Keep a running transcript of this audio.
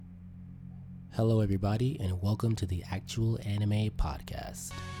Hello, everybody, and welcome to the Actual Anime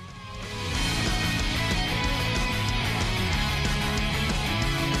Podcast.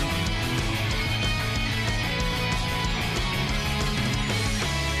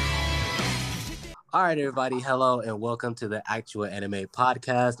 All right, everybody. Hello, and welcome to the Actual Anime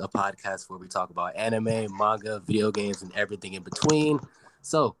Podcast, a podcast where we talk about anime, manga, video games, and everything in between.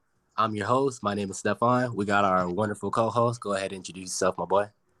 So, I'm your host. My name is Stefan. We got our wonderful co-host. Go ahead and introduce yourself, my boy.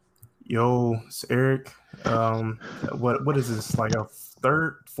 Yo, it's Eric. What is this? Like a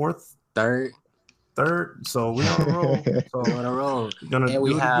fourth? Third. So we on a roll. So on a roll. Gonna And do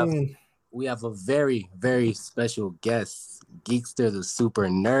it again. We have a very, very special guest, Geekster the Super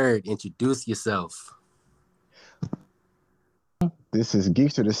Nerd. Introduce yourself. This is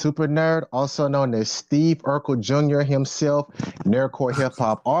Geekster the Super Nerd, also known as Steve Urkel Jr. himself, nerdcore hip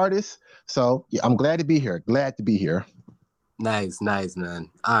hop artist. So yeah, I'm glad to be here. Nice,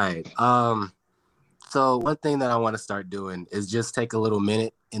 man. All right. So one thing that I want to start doing is just take a little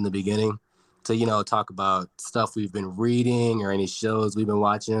minute in the beginning to, talk about stuff we've been reading or any shows we've been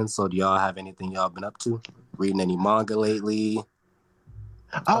watching. So do y'all have anything y'all been up to? Reading any manga lately?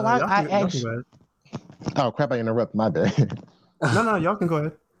 Oh, I actually. Oh crap! I interrupted. My bad. No, y'all can go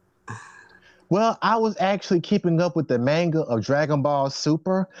ahead. Well, I was actually keeping up with the manga of Dragon Ball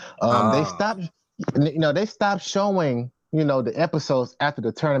Super. They stopped showing, the episodes after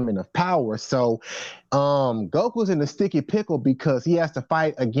the Tournament of Power. So, Goku's in a sticky pickle because he has to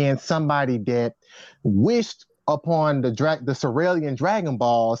fight against somebody that wished upon the Cerealian Dragon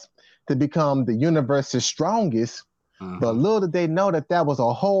Balls to become the universe's strongest. Mm-hmm. But little did they know that was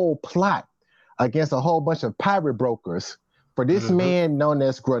a whole plot against a whole bunch of pirate brokers for this man known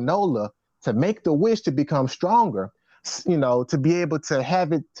as Granola to make the wish to become stronger, to be able to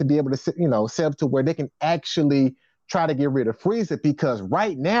have it, to be able to, set up to where they can actually try to get rid of Frieza, because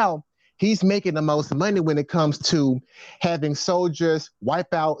right now he's making the most money when it comes to having soldiers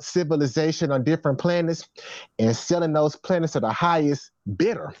wipe out civilization on different planets and selling those planets to the highest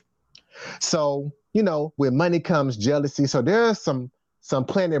bidder. So, with money comes jealousy. So there's some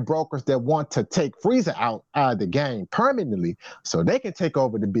planet brokers that want to take Frieza out of the game permanently so they can take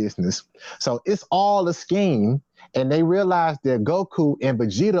over the business. So it's all a scheme. And they realize that Goku and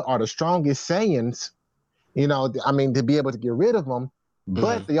Vegeta are the strongest Saiyans, to be able to get rid of them.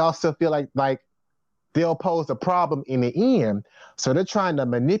 But they also feel like they'll pose a problem in the end. So they're trying to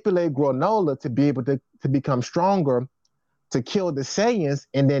manipulate Granola to be able to become stronger, to kill the Saiyans,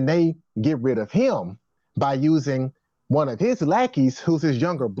 and then they get rid of him by using one of his lackeys, who's his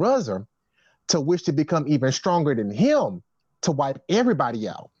younger brother, to wish to become even stronger than him to wipe everybody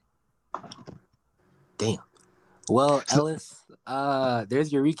out. Damn. Well, Ellis,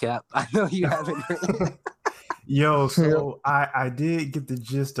 there's your recap. I know you haven't heard. Yo, so I did get the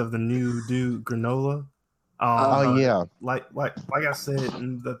gist of the new dude Granola. Yeah. Like I said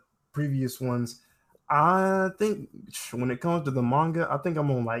in the previous ones, I think when it comes to the manga, I think I'm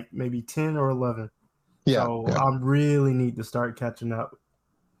on like maybe 10 or 11. Yeah, so I really need to start catching up.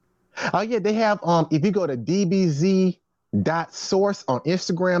 Oh yeah, they have if you go to dbz.source on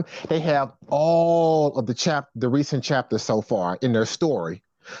Instagram, they have all of the recent chapters so far in their story.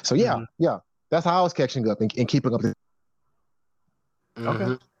 So yeah, that's how I was catching up and keeping up.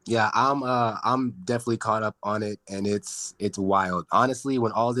 Okay. Yeah, I'm definitely caught up on it, and it's wild. Honestly,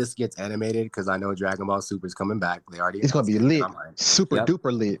 when all this gets animated, because I know Dragon Ball Super is coming back. It's gonna be lit, super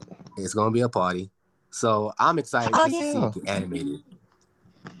duper lit. It's gonna be a party. So I'm excited to see it get animated.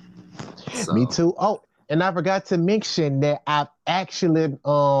 So. Me too. Oh, and I forgot to mention that I actually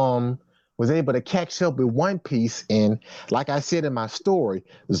was able to catch up with One Piece, and like I said in my story,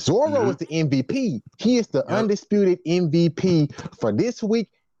 Zoro is the MVP. He is the undisputed MVP for this week.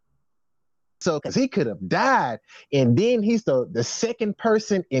 So, because he could have died, and then he's the second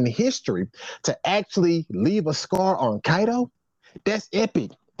person in history to actually leave a scar on Kaido. That's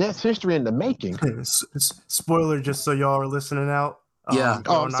epic. That's history in the making. Spoiler, just so y'all are listening out.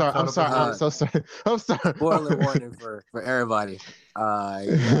 I'm sorry. I'm so sorry. I'm sorry. Spoiler warning for everybody.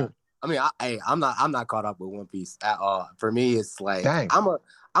 Yeah. I mean, I'm not caught up with One Piece at all. For me, it's like I'm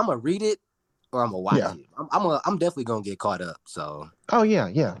a read it or I'm gonna watch it. I'm definitely gonna get caught up. So. Oh yeah,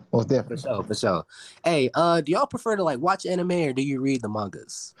 most definitely. For sure. Hey, do y'all prefer to watch anime or do you read the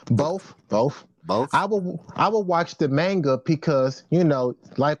mangas? Both. Both. I will watch the manga because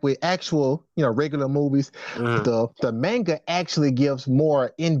like with actual regular movies, the manga actually gives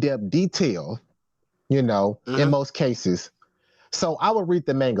more in-depth detail, in most cases. So I will read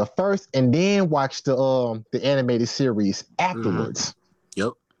the manga first and then watch the animated series afterwards.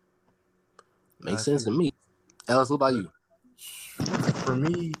 Yep. Makes sense to me. Ellis, what about you? For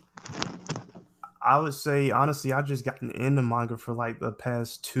me, I would say honestly, I just gotten into manga for like the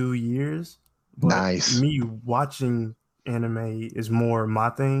past 2 years. But Nice. me watching anime is more my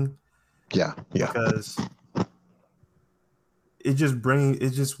thing Yeah. because it's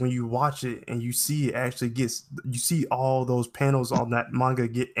just when you watch it and you see it actually gets, you see all those panels on that manga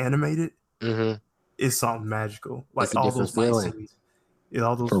get animated. Mm-hmm. It's something magical. Like It's a all different those fight feeling. scenes. Yeah,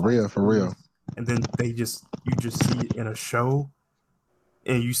 all those For fight real, for real. scenes. And then you just see it in a show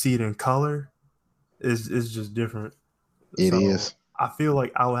and you see it in color. It's just different. It is. I feel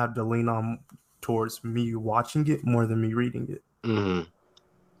like I would have to lean on towards me watching it more than me reading it. Mm-hmm.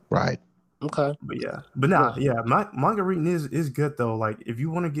 Right. Okay. Manga reading is good though. Like if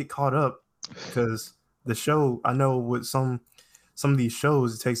you want to get caught up, because the show, I know with some of these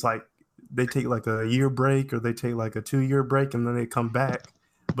shows, it takes like they take like a year break or they take like a 2-year break and then they come back.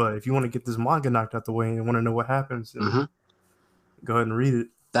 But if you want to get this manga knocked out the way and want to know what happens, then go ahead and read it.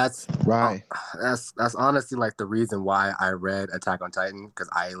 That's right. That's honestly like the reason why I read Attack on Titan, because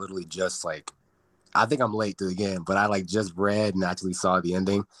I literally just like, I think I'm late to the game, but I like just read and actually saw the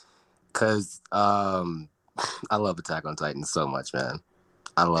ending. Because I love Attack on Titan so much, man.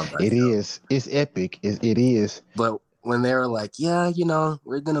 I love that. It is. It's epic. It is. But when they were like, yeah, you know,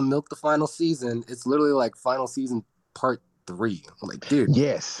 we're going to milk the final season, it's literally like final season part 3. I'm like, dude.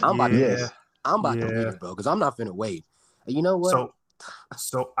 Yes. I'm about to read it, bro, because I'm not finna wait. And you know what?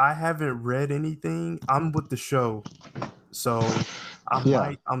 So I haven't read anything. I'm with the show. So I'm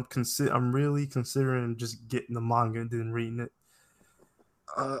really considering just getting the manga and then reading it.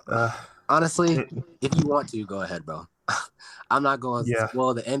 Honestly, if you want to, go ahead, bro. I'm not going to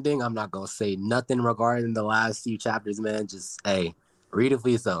spoil the ending. I'm not going to say nothing regarding the last few chapters, man. Just, hey, read it for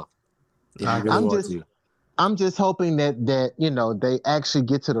yourself. If you really want to. I'm just hoping that you know they actually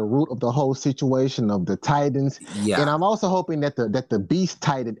get to the root of the whole situation of the Titans. Yeah. And I'm also hoping that the Beast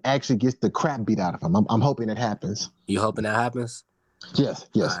Titan actually gets the crap beat out of him. I'm hoping that happens. You hoping that happens? Yes.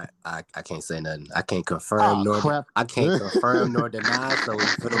 I can't say nothing. I can't confirm confirm nor deny. So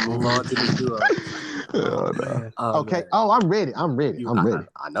we're gonna move on to the duo. Okay. Man. Oh, I'm ready. I'm ready.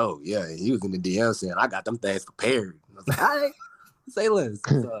 I know. Yeah, he was in the DM saying I got them things prepared. I was like, all right, say less.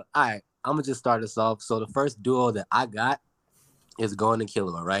 So, all right, I'm gonna just start us off. So the first duo that I got is Gon and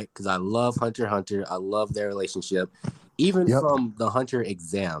Killua, right? Because I love Hunter x Hunter. I love their relationship. Even from the Hunter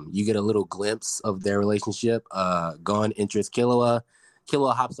exam, you get a little glimpse of their relationship. Gon enters Killua.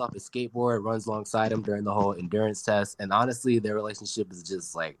 Killua hops off his skateboard, runs alongside him during the whole endurance test. And honestly, their relationship is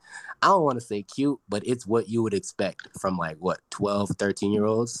just like, I don't want to say cute, but it's what you would expect from like, 12,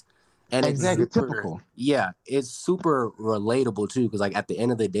 13-year-olds. And exactly, it's super, typical. Yeah, it's super relatable too, because like at the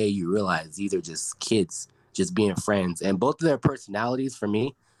end of the day, you realize these are just kids just being friends. And both of their personalities, for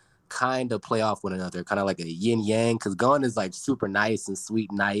me, kind of play off one another, kind of like a yin yang, because Gon is like super nice and sweet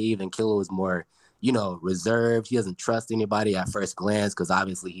and naive, and Killua is more, reserved. He doesn't trust anybody at first glance because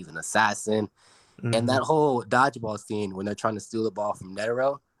obviously he's an assassin. Mm-hmm. And that whole dodgeball scene when they're trying to steal the ball from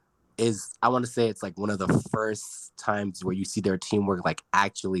Netero is, I want to say it's like one of the first times where you see their teamwork like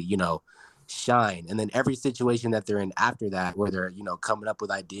actually, shine. And then every situation that they're in after that, where they're, coming up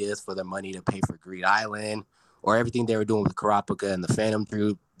with ideas for their money to pay for Greed Island, or everything they were doing with Kurapika and the Phantom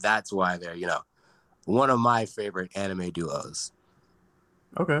Troop, that's why they're, one of my favorite anime duos.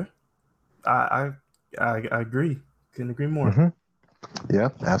 Okay. I agree. Couldn't agree more. Mm-hmm. Yeah,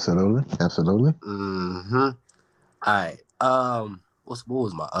 absolutely. Mm-hmm. All right. What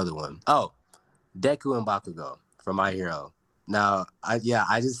was my other one? Oh, Deku and Bakugo from My Hero. Now, I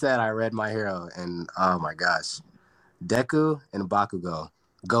just said I read My Hero, and oh my gosh, Deku and Bakugo,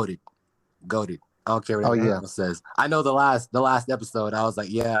 goated. I don't care what anyone else says. I know the last episode, I was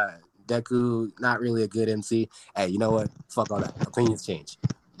like, yeah, Deku not really a good MC. Hey, you know what? Fuck all that. Opinions change.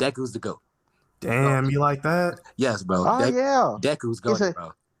 Deku's the GOAT. Damn, you like that? Yes, bro. Deku's goated,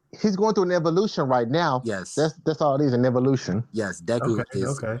 bro. He's going through an evolution right now. Yes. That's all it is, an evolution. Yes, Deku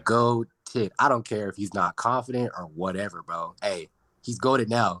is goated. I don't care if he's not confident or whatever, bro. Hey, he's goated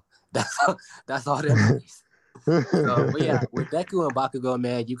now. That's all that is. So, but yeah, with Deku and Bakugo,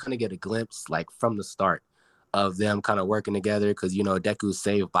 man, you kind of get a glimpse, like, from the start of them kind of working together, because, Deku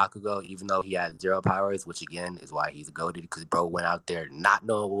saved Bakugo, even though he had 0 powers, which, again, is why he's goated, because bro went out there not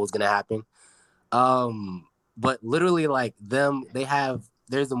knowing what was going to happen. But literally, like,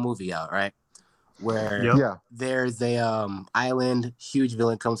 there's a movie out, right? Where there's a island, huge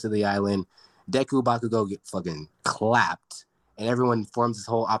villain comes to the island, Deku, Bakugo get fucking clapped, and everyone forms this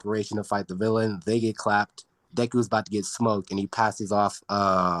whole operation to fight the villain. They get clapped. Deku's about to get smoked, and he passes off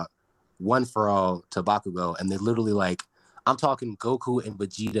One for All to Bakugo, and they're literally like, I'm talking Goku and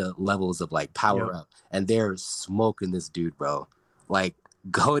Vegeta levels of like power up, and they're smoking this dude, bro. Like,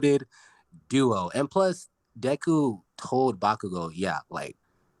 goated, duo. And plus, Deku told Bakugo, yeah, like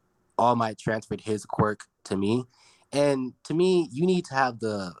All Might transferred his quirk to me. And to me, you need to have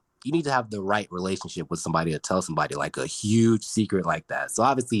the right relationship with somebody to tell somebody like a huge secret like that. So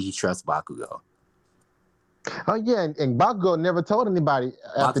obviously he trusts Bakugo. Oh yeah, and Bakugo never told anybody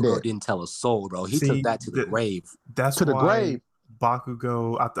after Bakugo that. didn't tell a soul, bro. He took that to the grave. That's To the why grave.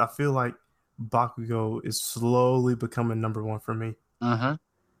 Bakugo. I feel like Bakugo is slowly becoming number one for me. Mm-hmm.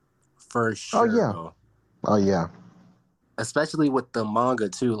 For sure. Oh yeah. Bro. Oh yeah. Especially with the manga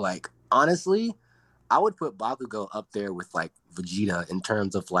too. Like honestly, I would put Bakugo up there with like Vegeta in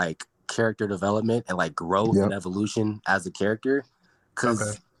terms of like character development and like growth and evolution as a character.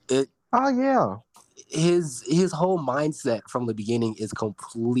 Because Oh yeah. his whole mindset from the beginning is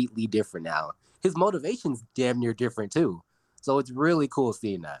completely different now. His motivation's damn near different too. So it's really cool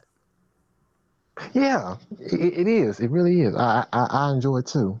seeing that. Yeah, it is. It really is. I enjoy it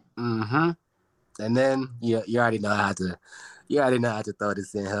too. Mm-hmm. And then you already know how to throw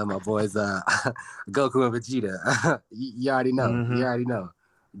this in, huh? My boys Goku and Vegeta. you already know. Mm-hmm. You already know.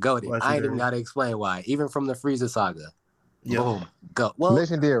 Goated. I ain't even gotta explain why. Even from the Frieza saga. Yep. Boom. Go. Well,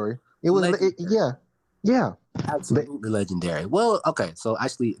 legendary. It was yeah. Absolutely legendary. Well, okay, so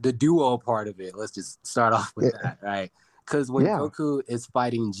actually the duo part of it, let's just start off with that, right? Because when Goku is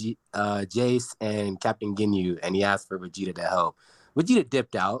fighting Jace and Captain Ginyu and he asked for Vegeta to help, Vegeta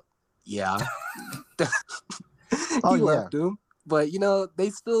dipped out. Yeah. He left him. But, you know, they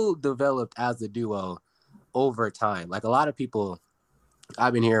still developed as a duo over time. Like a lot of people,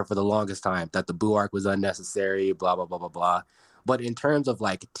 I've been hearing for the longest time that the Buu arc was unnecessary, blah, blah, blah, blah, blah. But in terms of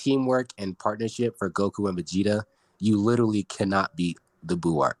like teamwork and partnership for Goku and Vegeta, you literally cannot beat the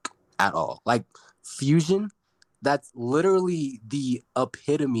Buu arc at all. Like fusion, that's literally the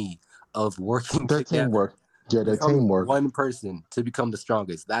epitome of working together. Teamwork. Yeah, their teamwork. One person to become the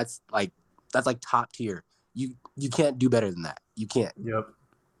strongest. That's like top tier. You can't do better than that. You can't. Yep.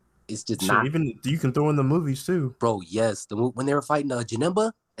 It's just not. Even you can throw in the movies too, bro. Yes, when they were fighting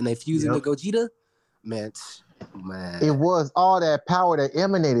Janemba and they fused into Gogeta, man. It was all that power that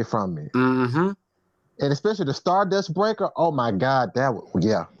emanated from it. Mm-hmm. And especially the Stardust Breaker. Oh my God, that was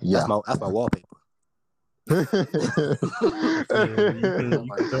That's my wallpaper. you can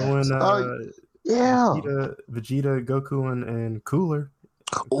throw in Vegeta, Goku, and Cooler.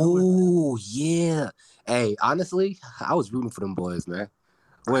 Oh yeah. Hey, honestly, I was rooting for them boys, man.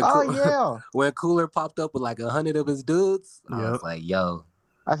 When Cooler popped up with like 100 of his dudes, I was like, yo.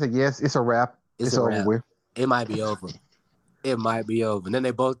 I said, yes, it's a wrap. It's over with. It might be over. It might be over. And then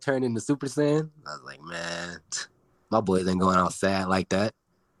they both turned into Super Saiyan. I was like, man, my boys ain't going out sad like that.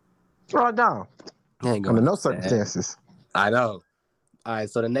 Right now. Under no circumstances. I know. All right,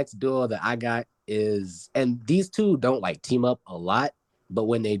 so the next duo that I got is, and these two don't like team up a lot, but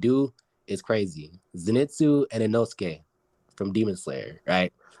when they do, it's crazy. Zenitsu and Inosuke from Demon Slayer,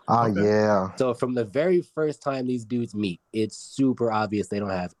 right? Yeah. So from the very first time these dudes meet, it's super obvious they don't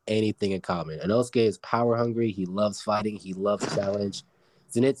have anything in common. Inosuke is power hungry. He loves fighting. He loves challenge.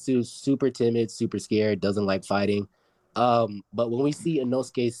 Zenitsu's super timid, super scared, doesn't like fighting. But when we see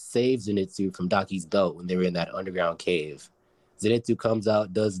Inosuke save Zenitsu from Daki's belt when they were in that underground cave, Zenitsu comes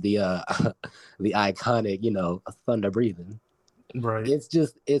out, does the the iconic, thunder breathing. Right.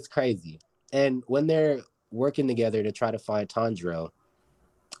 It's crazy. And when they're working together to try to find Tanjiro,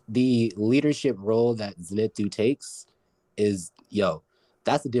 the leadership role that Zenitsu takes is,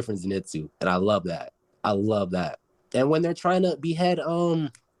 that's a different Zenitsu. And I love that. And when they're trying to behead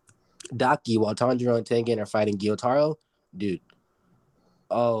Daki while Tanjiro and Tengen are fighting Gyotaro, dude,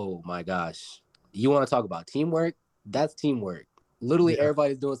 oh my gosh. You want to talk about teamwork? That's teamwork. Literally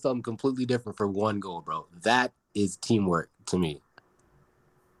everybody's doing something completely different for one goal, bro. That is teamwork to me.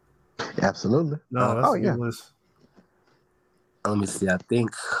 Absolutely. No, that's a good list. Let me see. I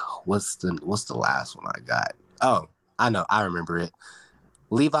think what's the last one I got? Oh, I know. I remember it.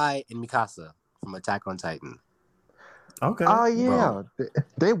 Levi and Mikasa from Attack on Titan. Okay. Oh yeah,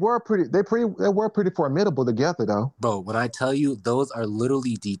 they were pretty formidable together though. Bro, when I tell you, those are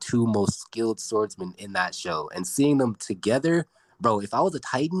literally the two most skilled swordsmen in that show, and seeing them together, bro. If I was a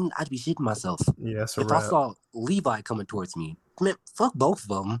Titan, I'd be shitting myself. Yeah, if I saw Levi coming towards me, man, fuck both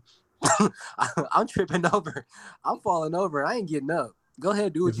of them. I'm tripping over. I'm falling over. I ain't getting up. Go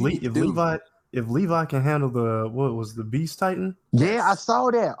ahead, do what you need to do. If Levi can handle the Beast Titan? Yeah, I saw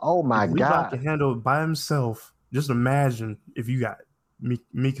that. Oh my God. Levi can handle it by himself. Just imagine if you got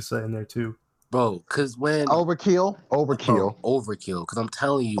Mikasa in there too. Bro, because when... Overkill. Because I'm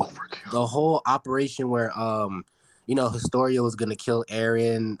telling you, the whole operation where, Historia was going to kill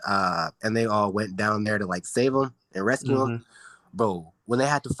Eren, and they all went down there to, like, save him and rescue him. Bro, when they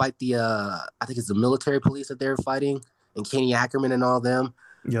had to fight the I think it's the military police that they were fighting, and Kenny Ackerman and all them.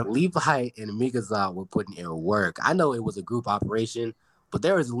 Yep. Levi and Mikasa were putting in work. I know it was a group operation, but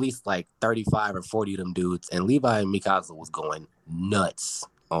there was at least like 35 or 40 of them dudes, and Levi and Mikasa was going nuts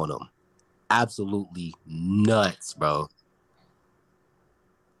on them. Absolutely nuts, bro.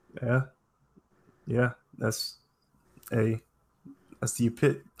 Yeah. That's the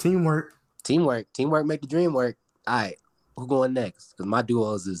teamwork. Teamwork make the dream work. All right, who going next? Because my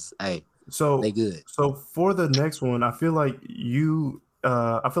duos is they good. So for the next one, I feel like me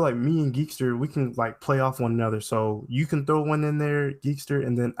and Geekster, we can like play off one another. So you can throw one in there, Geekster,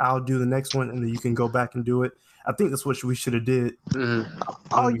 and then I'll do the next one, and then you can go back and do it. I think that's what we should have did when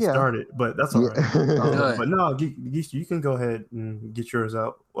we started, but that's all right. But no, Geekster, you can go ahead and get yours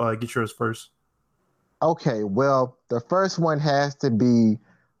out. Get yours first. Okay, well, the first one has to be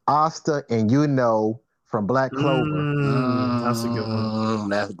Asta and from Black Clover. That's a good one.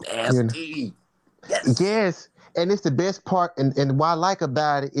 That's nasty. Yes. And it's the best part, and what I like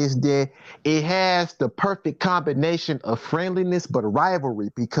about it is that it has the perfect combination of friendliness but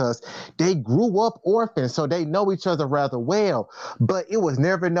rivalry, because they grew up orphans, so they know each other rather well. But it was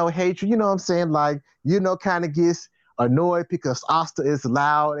never no hatred. You know what I'm saying? Like, kind of gets annoyed because Asta is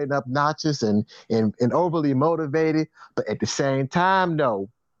loud and obnoxious and overly motivated. But at the same time, no,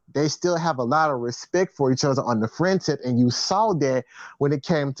 they still have a lot of respect for each other on the friendship, and you saw that when it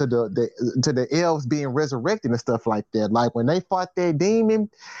came to the elves being resurrected and stuff like that. Like when they fought their demon,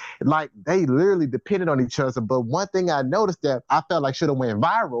 like they literally depended on each other. But one thing I noticed that I felt like should have went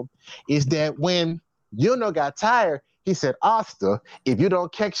viral is that when got tired, he said, Asta, if you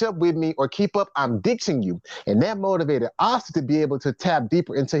don't catch up with me or keep up, I'm ditching you. And that motivated Asta to be able to tap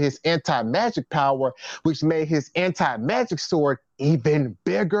deeper into his anti-magic power, which made his anti-magic sword even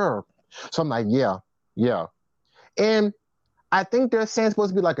bigger. So I'm like, yeah. And I think there's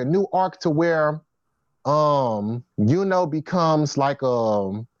supposed to be like a new arc to where becomes like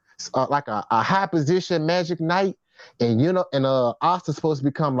a high position magic knight. And Asta's supposed to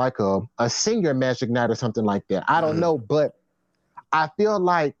become like a senior magic knight or something like that. I don't know, but I feel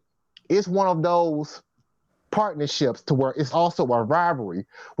like it's one of those partnerships to where it's also a rivalry,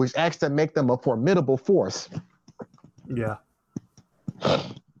 which actually make them a formidable force. Yeah.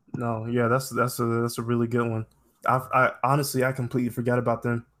 No, yeah, that's a really good one. I honestly completely forgot about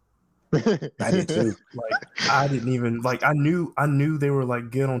them. I did too. Like I didn't even I knew they were like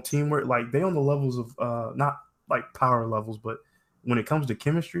good on teamwork. Like they on the levels of not like power levels, but when it comes to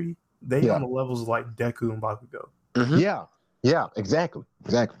chemistry, they on the levels of like Deku and Bakugo. Mm-hmm. Yeah, exactly.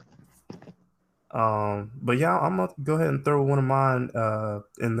 But yeah, I'm gonna go ahead and throw one of mine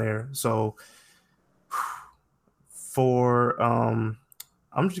in there. So for I'm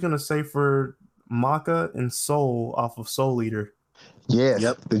just gonna say for Maka and Soul off of Soul Eater. Yes.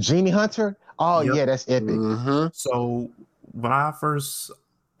 Yep. The Genie Hunter. Oh yeah, that's epic. Mm-hmm. So when I first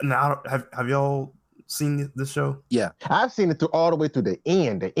have y'all seen this show? Yeah, I've seen it all the way through the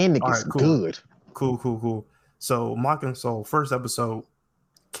end. The ending is good. Cool. So Maka and Soul, first episode,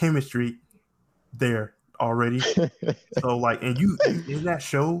 chemistry there already. So like, and you in that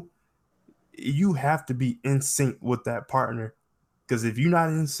show, you have to be in sync with that partner, because if you're not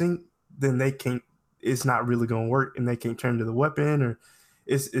in sync, then they can't. It's not really gonna work, and they can't turn to the weapon, or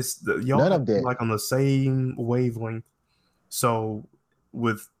y'all have to be like on the same wavelength. So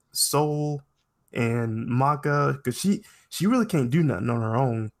with Soul and Maka, because she really can't do nothing on her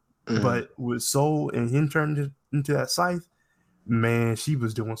own. But with Soul and him turning into that scythe, man, she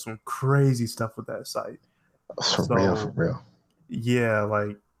was doing some crazy stuff with that scythe. For real. Yeah,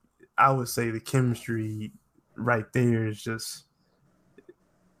 like I would say the chemistry right there is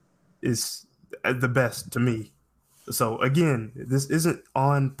the best to me. So again, this isn't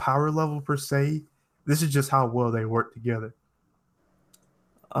on power level per se. This is just how well they work together.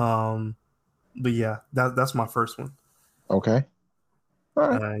 But yeah, that's my first one. Okay. All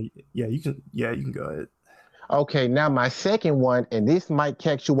right. You can go ahead. Okay, now my second one, and this might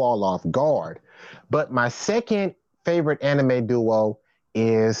catch you all off guard, but my second favorite anime duo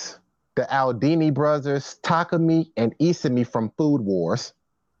is the Aldini brothers, Takumi and Isami from Food Wars.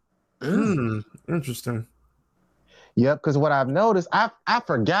 Interesting. Yep, because what I've noticed, I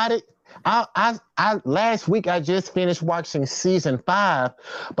forgot it. I last week I just finished watching season 5,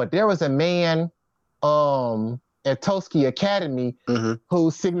 but there was a man at Toski Academy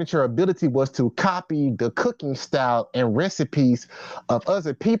whose signature ability was to copy the cooking style and recipes of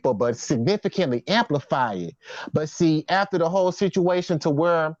other people, but significantly amplify it. But see, after the whole situation to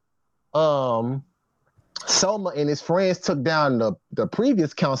where Soma and his friends took down the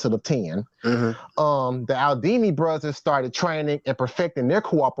previous Council of 10. Mm-hmm. The Aldini brothers started training and perfecting their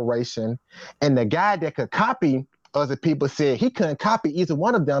cooperation. And the guy that could copy other people said he couldn't copy either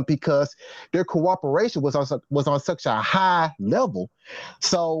one of them because their cooperation was on such a high level.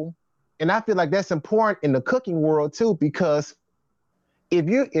 So, and I feel like that's important in the cooking world too, because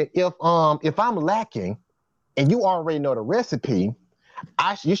if I'm lacking and you already know the recipe,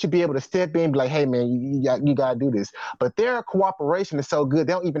 you should be able to step in and be like, hey man, you gotta do this. But their cooperation is so good,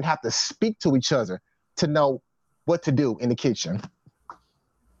 they don't even have to speak to each other to know what to do in the kitchen.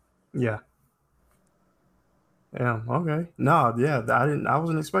 Yeah. Yeah. Okay. No. Yeah. I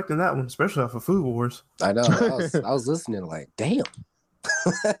wasn't expecting that one, especially for Food Wars. I know. I was listening like, damn,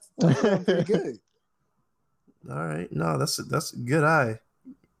 that's pretty good. All right. No, that's a good eye.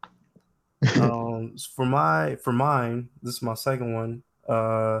 For mine, this is my second one.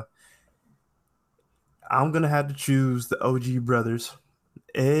 I'm gonna have to choose the OG brothers,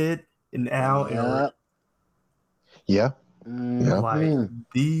 Ed and Al Elric. Yeah. Like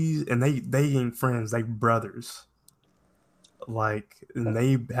these, and they ain't friends, they brothers. Like, and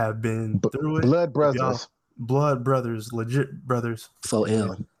they have been through it. Blood brothers. Blood brothers, legit brothers. So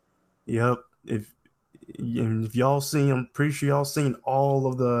ill. Yep. If y'all seen, I'm pretty sure y'all seen all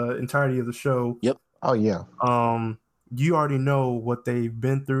of the entirety of the show. Yep. Oh yeah. You already know what they've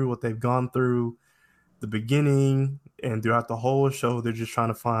been through, what they've gone through, the beginning, and throughout the whole show, they're just trying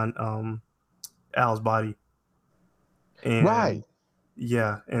to find Al's body. And right.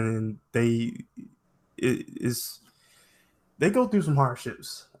 Yeah, and they go through some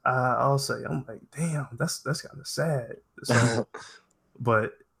hardships. I'll say, I'm like, damn, that's kind of sad. So,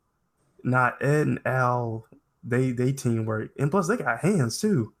 but not Ed and Al, they teamwork, and plus they got hands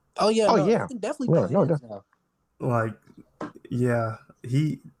too. Oh yeah. Oh no, yeah. Can definitely put hands now. Like, yeah,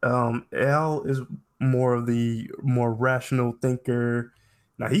 he Al is more of the more rational thinker.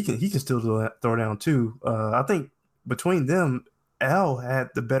 Now he can still throw down too. I think between them, Al had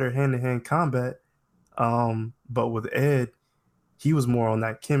the better hand-to-hand combat. But with Ed, he was more on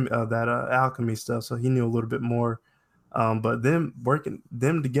that alchemy stuff, so he knew a little bit more. But them working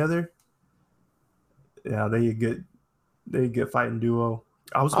together, yeah, they a good fighting duo.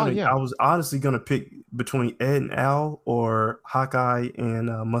 I was honestly gonna pick between Ed and Al or Hawkeye and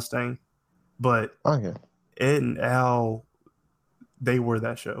Mustang, but Ed and Al, they were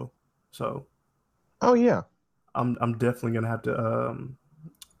that show. So, I'm definitely gonna have to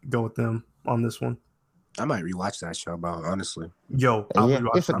go with them on this one. I might rewatch that show, bro. Honestly, I'll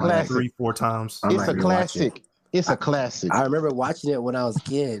rewatch it like 3-4 times. It's a classic. It's a classic. I remember watching it when I was a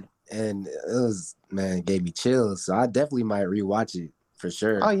kid, and it was, man, it gave me chills. So I definitely might rewatch it for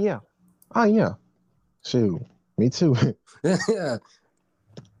sure. Oh yeah. Shoot, me too. Yeah.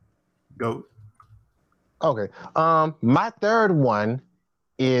 Go. Okay. My third one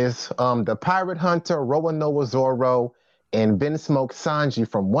is the Pirate Hunter, Roanoa Zoro, and Vinsmoke Sanji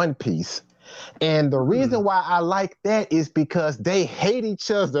from One Piece. And the reason why I like that is because they hate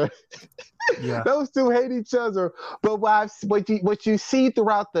each other. Yeah. Those two hate each other. But what you see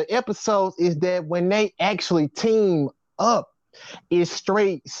throughout the episodes is that when they actually team up, it's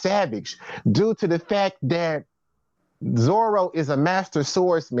straight savage due to the fact that Zoro is a master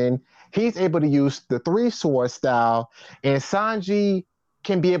swordsman. He's able to use the 3-sword style, and Sanji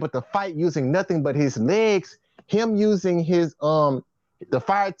can be able to fight using nothing but his legs. Him using his the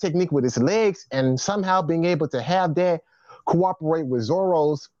fire technique with his legs, and somehow being able to have that cooperate with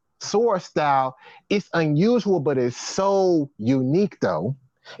Zoro's sword style, it's unusual, but it's so unique though.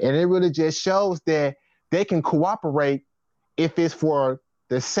 And it really just shows that they can cooperate if it's for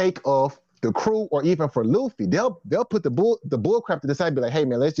the sake of the crew or even for Luffy. They'll put the bull crap to the side and be like, hey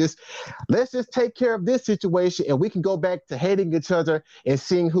man, let's just take care of this situation and we can go back to hating each other and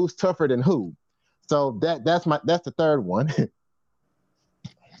seeing who's tougher than who. So that's the third one.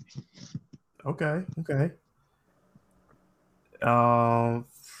 Okay. Damn.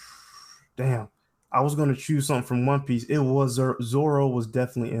 I was gonna choose something from One Piece. It was Zoro was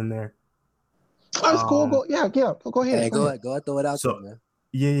definitely in there. Oh, it's cool. Go ahead. Hey, go ahead, throw it out there, man.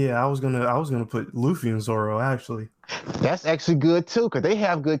 Yeah. I was gonna put Luffy and Zoro actually. That's actually good too, because they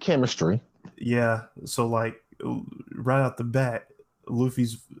have good chemistry. Yeah. So like right out the bat,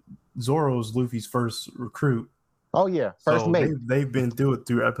 Zoro's Luffy's first recruit. Oh yeah, first mate. They've been through it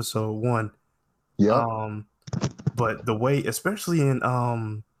through episode 1. Yeah. But the way, especially in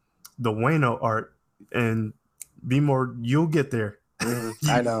the Wano art, and be more, you'll get there.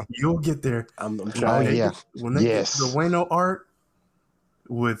 I know. You'll get there. I'm trying. Oh, yeah. When they get to the Wano art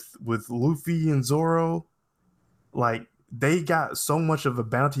with Luffy and Zoro, like they got so much of a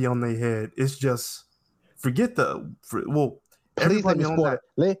bounty on their head. It's just forget well. Please let Everybody me on spoil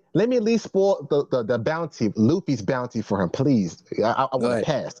that. it. Let me at least spoil the bounty, Luffy's bounty for him, please. I Go want to ahead.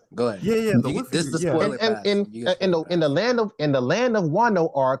 pass. Go ahead. Yeah, the Luffy. This is the Yeah, spoiler And pass. in You get spoiler in the pass. land of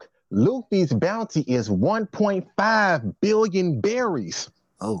Wano arc, Luffy's bounty is 1.5 billion berries.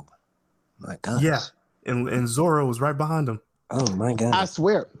 Oh my gosh. yeah, and Zoro was right behind him. Oh my I god.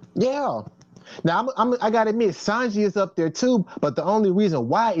 swear. Yeah. Now I gotta admit, Sanji is up there too, but the only reason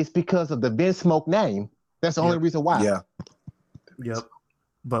why is because of the Vinsmoke name. That's the only Yep. reason why. Yeah. Yep.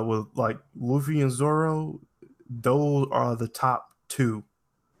 But with like Luffy and Zoro, those are the top two.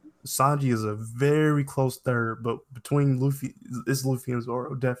 Sanji is a very close third, but between Luffy, it's Luffy and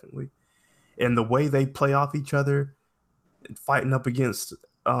Zoro definitely. And the way they play off each other, fighting up against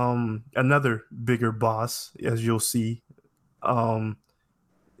another bigger boss, as you'll see,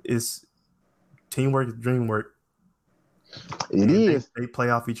 is teamwork is dreamwork. It is. They play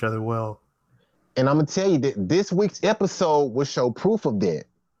off each other well. And I'm gonna tell you that this week's episode will show proof of that.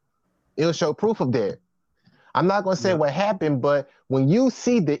 It'll show proof of that. I'm not gonna say what happened, but when you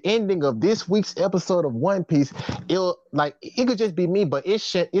see the ending of this week's episode of One Piece, it could just be me, but it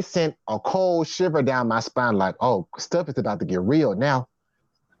sent a cold shiver down my spine. Like, oh, stuff is about to get real now.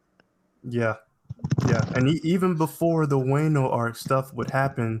 Yeah. And even before the Wano arc stuff would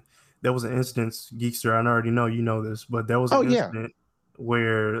happen, there was an instance, Geekster. I already know you know this, but there was an incident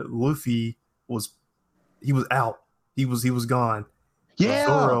where Luffy was out. He was gone. Yeah.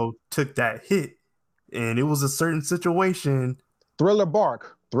 Zoro took that hit, and it was a certain situation. Thriller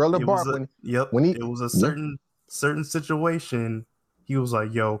bark. It was a certain situation. He was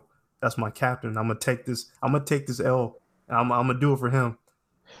like, "Yo, that's my captain. I'm gonna take this L. And I'm gonna do it for him."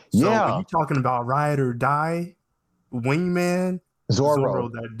 So when you talking about ride or die, wingman, Zoro,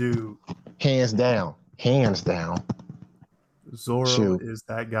 that dude, hands down. Zoro is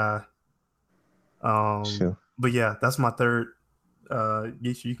that guy. But yeah, that's my third.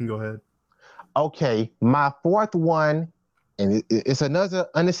 Geisha, you can go ahead. Okay, my fourth one, and it's another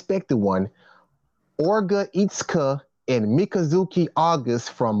unexpected one. Orga Itsuka and Mikazuki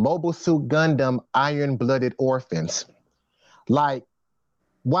August from Mobile Suit Gundam Iron Blooded Orphans. Like,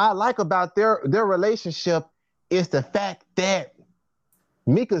 what I like about their relationship is the fact that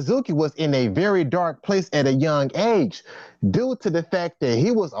Mikazuki was in a very dark place at a young age due to the fact that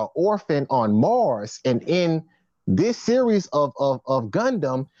he was an orphan on Mars. And in this series of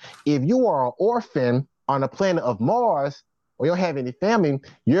Gundam, if you are an orphan on a planet of Mars or you don't have any family,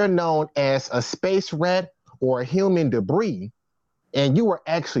 you're known as a space rat or a human debris. And you were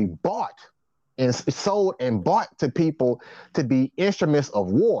actually bought and sold and bought to people to be instruments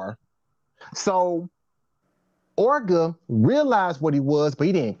of war. So Orga realized what he was, but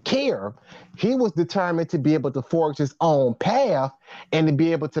he didn't care. He was determined to be able to forge his own path and to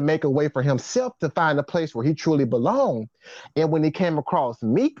be able to make a way for himself to find a place where he truly belonged. And when he came across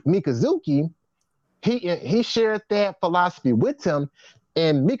Mikazuki, he shared that philosophy with him.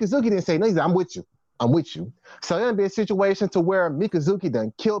 And Mikazuki didn't say, no, he said, I'm with you. So there'll be a situation to where Mikazuki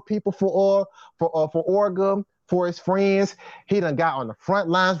done killed people for Orga, for his friends. He done got on the front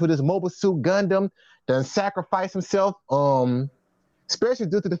lines with his Mobile Suit Gundam, done sacrificed himself, especially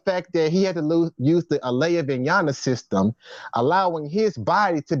due to the fact that he had to use the Alea Vijnana system, allowing his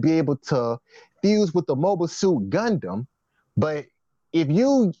body to be able to fuse with the Mobile Suit Gundam. But if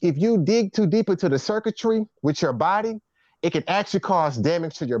you dig too deep into the circuitry with your body, it can actually cause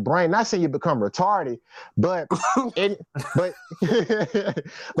damage to your brain. Not saying you become retarded, but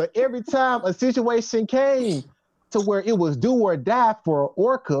but every time a situation came to where it was do or die for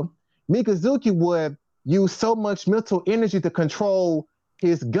Orca, Mikazuki would use so much mental energy to control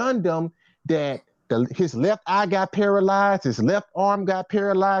his Gundam that his left eye got paralyzed, his left arm got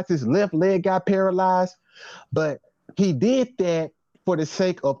paralyzed, his left leg got paralyzed. But he did that for the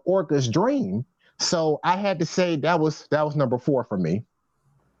sake of Orca's dream. So I had to say that was number 4 for me.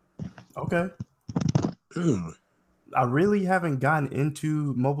 Okay. I really haven't gotten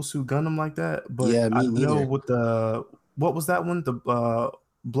into Mobile Suit Gundam like that, but yeah, I know what was that one? The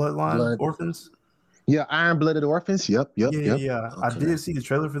Bloodline Orphans? Yeah, Iron Blooded Orphans. Yep. Yeah. Okay. I did see the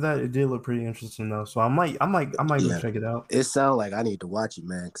trailer for that. It did look pretty interesting though. So I might go check it out. It sounds like I need to watch it,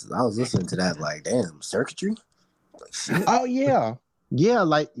 man, because I was listening to that like, damn, circuitry? Like, shit. Oh yeah. Yeah,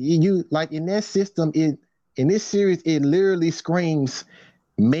 like you like in that system, in this series, it literally screams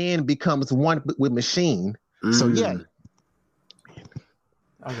man becomes one with machine. So yeah.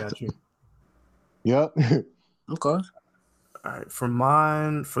 I got you. Yep. Okay. All right. For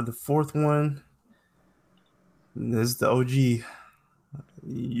the fourth one, this is the OG. Yu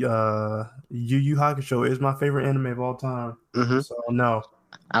Yu Hakusho is my favorite anime of all time. Mm-hmm. So no,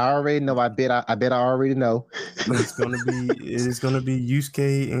 I already know. I bet I already know. It is gonna be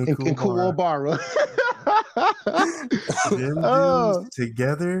Yusuke and And Kuwabara. Kuwabara. Them Oh. dudes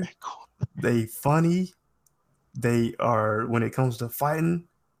together, they funny. They are, when it comes to fighting,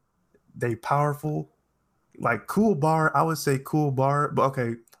 they powerful. Like Kuwabara, I would say Kuwabara, but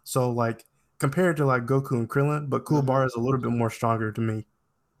okay, so like compared to like Goku and Krillin, but Kuwabara is a little bit more stronger to me.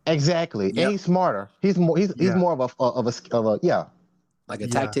 Exactly. Yep. And he's smarter. He's more of a yeah. Like a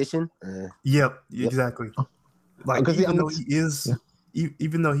tactician. Yep, exactly. Like even though he is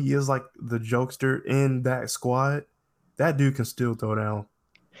like the jokester in that squad, that dude can still throw down.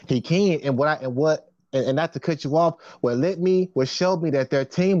 He can. And not to cut you off, what showed me that their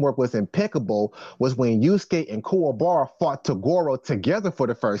teamwork was impeccable was when Yusuke and Kuwabara fought Toguro together for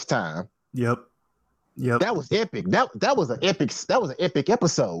the first time. Yep. That was epic. That was an epic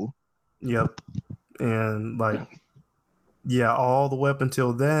episode. Yep. And like, yeah, all the way up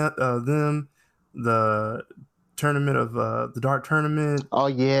until that, the tournament of the Dark Tournament. Oh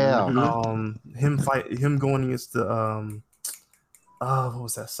yeah. Him going against the what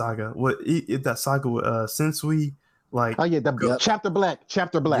was that saga? That saga with Sensui? Like, oh yeah, Chapter Black.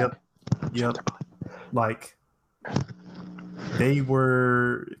 Yep. Like, they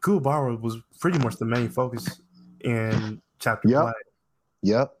were, Kuwabara was pretty much the main focus in Chapter Black.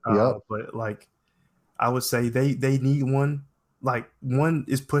 Yep. But like, I would say they need one. Like, one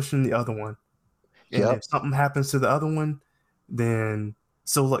is pushing the other one, and if something happens to the other one, then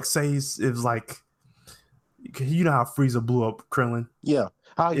so like say if like, you know how Frieza blew up Krillin. Yeah.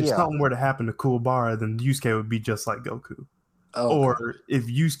 If something were to happen to Kuwabara, then Yusuke would be just like Goku. Oh, or if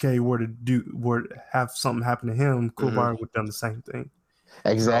Yusuke were to have something happen to him, Kuwabara would have done the same thing.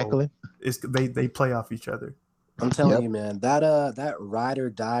 Exactly. So they play off each other. I'm telling you, man, that ride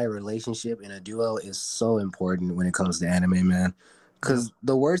or die relationship in a duo is so important when it comes to anime, man. Because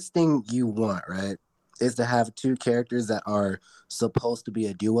the worst thing you want, right, is to have two characters that are supposed to be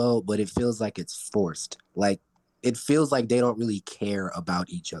a duo, but it feels like it's forced. Like, it feels like they don't really care about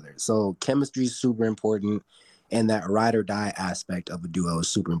each other. So chemistry is super important, and that ride or die aspect of a duo is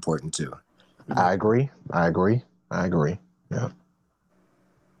super important too. I agree. Yeah.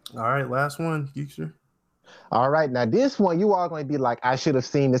 All right, last one, Geekster. All right, now this one you are going to be like, I should have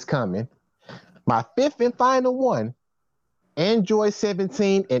seen this coming. My fifth and final one, Android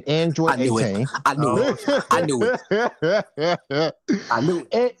 17 and Android 18. I knew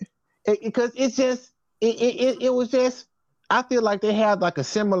it. Because it was just, I feel like they had like a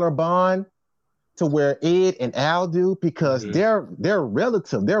similar bond to where Ed and Al do, because they're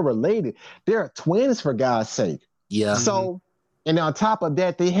relative, they're related, they're twins for God's sake. Yeah. So, and on top of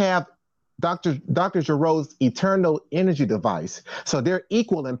that, they have Dr. Giro's eternal energy device. So they're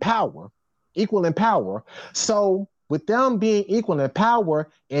equal in power. So with them being equal in power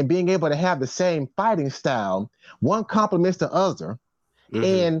and being able to have the same fighting style, one complements the other.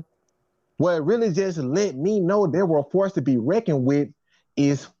 And what really just let me know they were a force to be reckoned with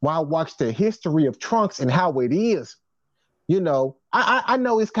is when I watched the history of Trunks and how it is. You know, I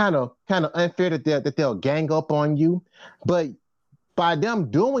know it's kind of unfair that they'll gang up on you, but by them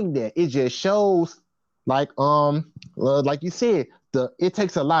doing that, it just shows, like you said, it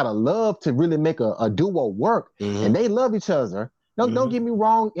takes a lot of love to really make a duo work, and they love each other. Don't get me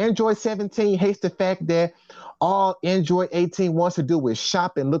wrong. Android 17 hates the fact that all Android 18 wants to do is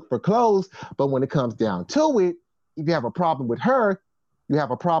shop and look for clothes, but when it comes down to it, if you have a problem with her, you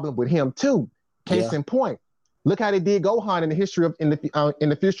have a problem with him too. Case in point, look how they did Gohan in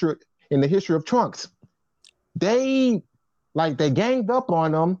the history of Trunks. They ganged up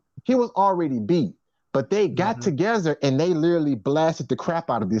on him. He was already beat, but they got together and they literally blasted the crap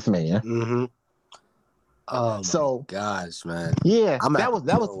out of this man. Oh so, my gosh, man! Yeah, that was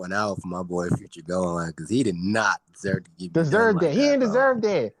one out for my boy Future Gohan, because he did not deserve to get that. He didn't deserve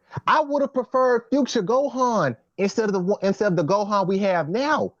that. I would have preferred Future Gohan instead of the Gohan we have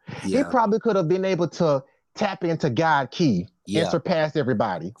now. He probably could have been able to tap into God Ki and surpass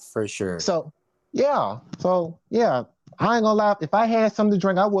everybody for sure. So yeah. I ain't gonna lie. If I had something to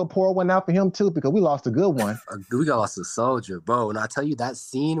drink, I would pour one out for him too, because we lost a good one. We lost a soldier, bro. And I tell you, that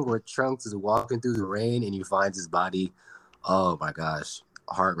scene where Trunks is walking through the rain and he finds his body, oh my gosh,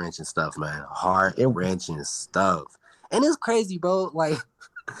 heart-wrenching stuff, man. Heart-wrenching stuff. And it's crazy, bro. Like,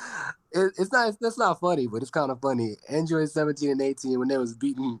 that's not funny, but it's kind of funny. Android 17 and 18, when they was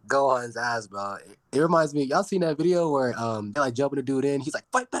beating Gohan's ass, bro. It reminds me, y'all seen that video where they like jumping the dude in? He's like,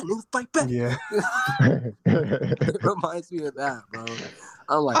 fight back, nigga, fight back. Yeah. It reminds me of that, bro.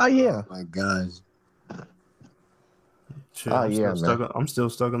 I'm like, oh my gosh. Shit, I'm still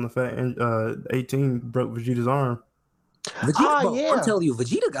stuck on the fact 18 broke Vegeta's arm. Vegeta, bro, yeah. I'm telling you,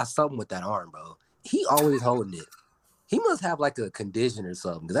 Vegeta got something with that arm, bro. He always holding it. He must have like a condition or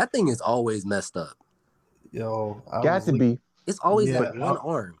something because that thing is always messed up. Yo, Got to be. It's always Yeah, like one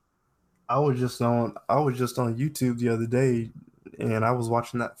arm. I was just on YouTube the other day, and I was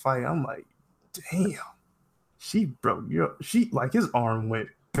watching that fight. I'm like, damn, she like his arm went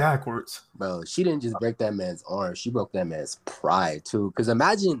backwards. Bro, she didn't just break that man's arm. She broke that man's pride too. Because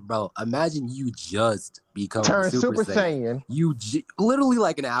imagine you just become Turn Super Saiyan. You literally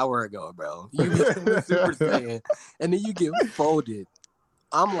like an hour ago, bro. You become a Super Saiyan, and then you get folded.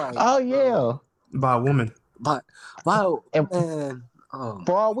 I'm like, Oh yeah. By a woman. But wow, And man. Oh.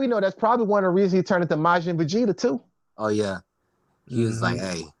 for all we know, that's probably one of the reasons he turned into Majin Vegeta too. Oh yeah. He was like,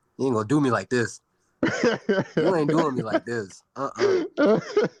 hey, you ain't gonna do me like this. You ain't doing me like this. I'll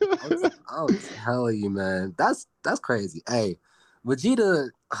tell you, man. That's crazy. Hey, Vegeta.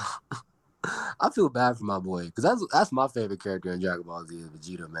 I feel bad for my boy because that's my favorite character in Dragon Ball Z is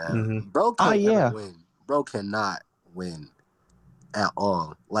Vegeta, man. Mm-hmm. Bro can't ever win. Bro cannot win at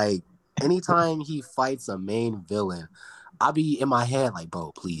all. Like anytime he fights a main villain, I'll be in my head like,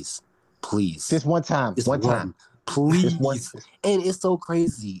 bro, please. Just one time. Please. And it's so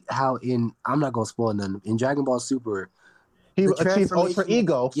crazy how I'm not gonna spoil none. In Dragon Ball Super, he achieved Ultra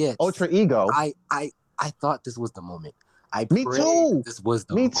Ego. Ultra Ego. I thought this was the moment. Me too. This was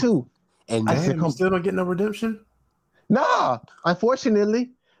the moment. Too. And you still don't get no redemption? Nah,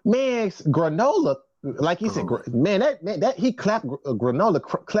 unfortunately, man's Granola, like he said, man, that he clapped Granola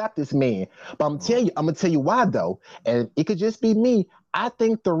clapped this man. But I'm gonna tell you why though, and it could just be me. I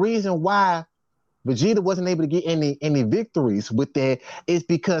think the reason why Vegeta wasn't able to get any victories with that is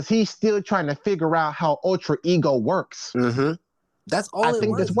because he's still trying to figure out how Ultra Ego works. Mm-hmm. That's all I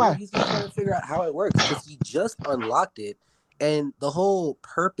think. That's why he's trying to figure out how it works because he just unlocked it, and the whole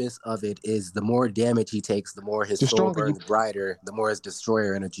purpose of it is the more damage he takes, the more his soul burns brighter, the more his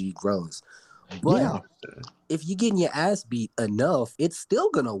destroyer energy grows. But if you're getting your ass beat enough, it's still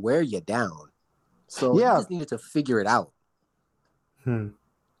gonna wear you down. So you just needed to figure it out.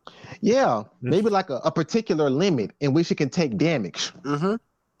 Yeah, maybe like a particular limit in which it can take damage. Mm-hmm.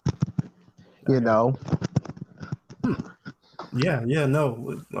 You know. Yeah,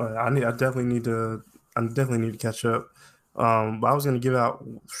 no. I definitely need to catch up. But I was gonna give out.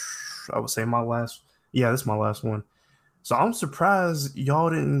 I would say my last. Yeah, this is my last one. So I'm surprised y'all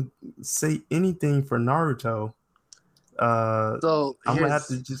didn't say anything for Naruto. So I'm gonna have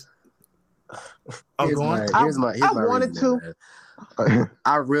to just. Go on. Here's my wanted to.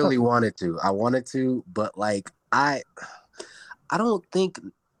 I really wanted to. I wanted to, but like I don't think.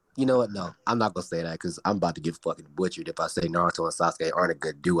 You know what? No, I'm not gonna say that because I'm about to get fucking butchered if I say Naruto and Sasuke aren't a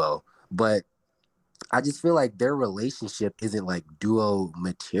good duo. But I just feel like their relationship isn't like duo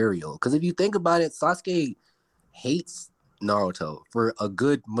material. Because if you think about it, Sasuke hates Naruto for a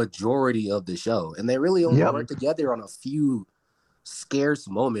good majority of the show, and they really only work together on a few scarce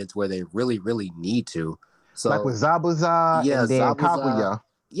moments where they really, really need to. So like with Zabuza and then Kaguya.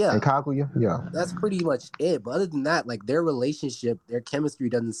 Yeah. And Kaguya, yeah. That's pretty much it. But other than that, like their relationship, their chemistry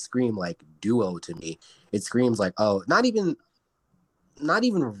doesn't scream like duo to me. It screams like, oh, not even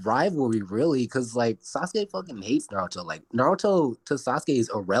rivalry really, because like Sasuke fucking hates Naruto. Like Naruto to Sasuke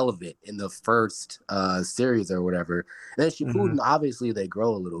is irrelevant in the first series or whatever. And then Shippuden, obviously they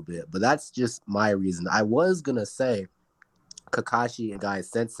grow a little bit, but that's just my reason. I was gonna say Kakashi and Guy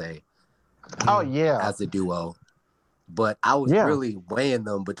Sensei. As a duo. But I was really weighing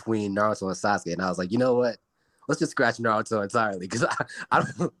them between Naruto and Sasuke, and I was like, you know what? Let's just scratch Naruto entirely because I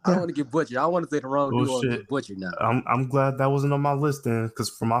don't want to get butchered. I don't want to say the wrong duo and get butchered now. I'm glad that wasn't on my list then, because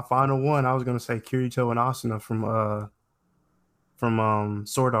for my final one, I was gonna say Kirito and Asuna from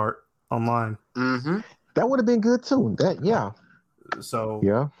Sword Art Online. Mm-hmm. That would have been good too.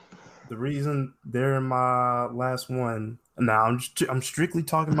 So the reason they're in my last one. Now I'm strictly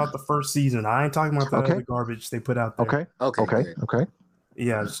talking about the first season. I ain't talking about the other garbage they put out there. Okay.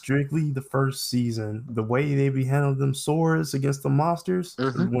 Yeah, strictly the first season. The way they be handling them swords against the monsters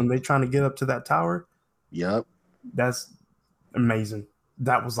when they trying to get up to that tower. Yep. That's amazing.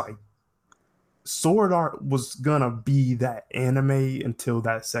 That was like Sword Art was gonna be that anime until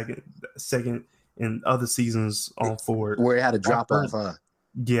that second and other seasons on forward. Where it had a drop off, huh?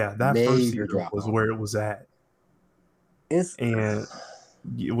 Yeah, that first season was where it was at. And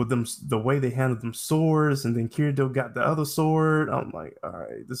with them, the way they handled them swords, and then Kirito got the other sword, I'm like, all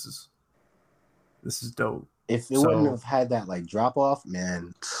right, this is dope. If it wouldn't have had that like drop off,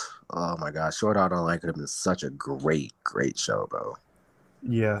 man, oh my gosh, Sword Art Online could have been such a great show, bro.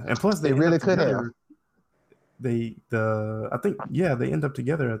 Yeah, and plus they really could have. They end up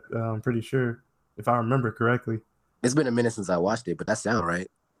together. I'm pretty sure, if I remember correctly. It's been a minute since I watched it, but that sound right.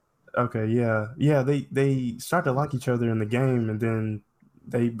 Okay, yeah. They start to like each other in the game, and then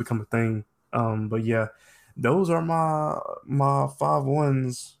they become a thing. But yeah, those are my 5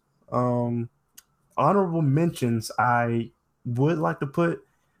 ones. Honorable mentions I would like to put,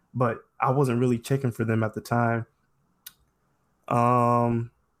 but I wasn't really checking for them at the time.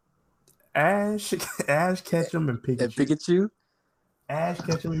 Ash, Ash Ketchum, and Pikachu. And Pikachu? Ash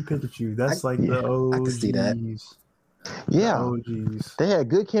Ketchum and Pikachu. That's like the I can see that. OGs. Yeah, The OGs. they had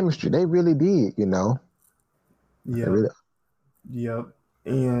good chemistry. They really did, you know. Yeah. Really... Yep.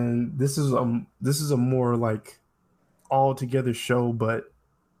 And this is a more like all together show, but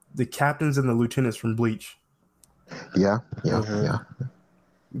the captains and the lieutenants from Bleach. Yeah.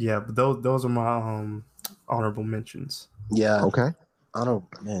 Yeah, but those are my honorable mentions. Yeah. Okay.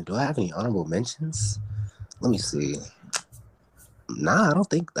 Man, do I have any honorable mentions? Let me see. Nah, I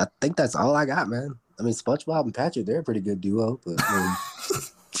think that's all I got, man. I mean, SpongeBob and Patrick, they're a pretty good duo, but I mean,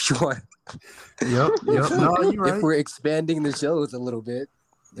 sure. Yep. No, you're right. If we're expanding the shows a little bit,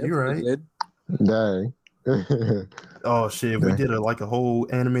 you're right. Good. Dang. Oh shit! If we did a whole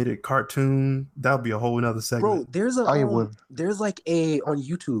animated cartoon, that would be a whole nother segment. Bro, there's like a on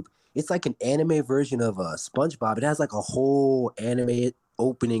YouTube. It's like an anime version of SpongeBob. It has like a whole anime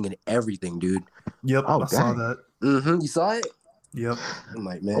opening and everything, dude. Yep, I saw that. You saw it? Yep. I'm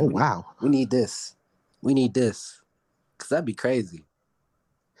like, man. Oh wow. We need this. Cause that'd be crazy.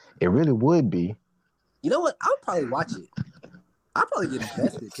 It really would be. You know what? I'll probably watch it. I'll probably get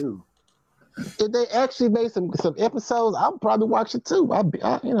invested too. If they actually made some episodes, I'll probably watch it too.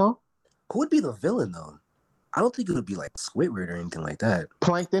 You know. Who would be the villain though? I don't think it would be like Squidward or anything like that.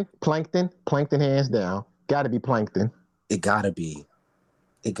 Plankton, hands down. Got to be Plankton. It gotta be.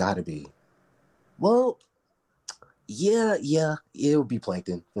 Well, yeah, it would be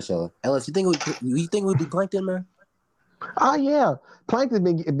Plankton for sure. Ellis, you think it would be Plankton, man? Oh yeah, Plankton's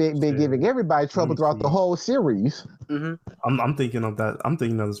been giving everybody trouble throughout the whole series. Mm-hmm. I'm thinking of that. I'm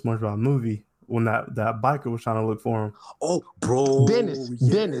thinking of the SpongeBob movie when that biker was trying to look for him. Oh, bro, Dennis.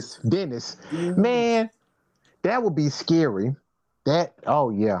 Yeah. Man, that would be scary. Yeah.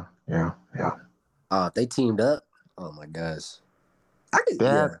 If they teamed up, oh my gosh, that'd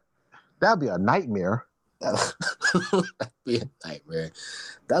be a nightmare. That'd be a nightmare.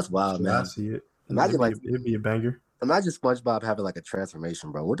 That's wild, man. I see it. It'd be a banger. Imagine SpongeBob having like a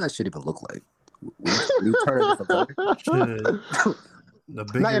transformation, bro. What does that shit even look like? You turn it into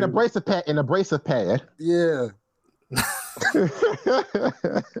Not in a abrasive pad. Yeah.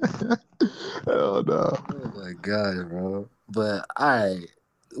 Oh no. Oh my god, bro. But all right.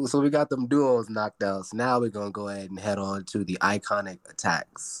 So we got them duos knocked out. So now we're gonna go ahead and head on to the iconic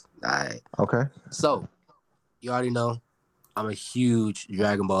attacks. All right. Okay. So you already know I'm a huge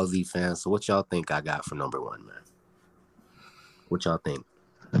Dragon Ball Z fan. So what y'all think I got for number 1, man? What y'all think?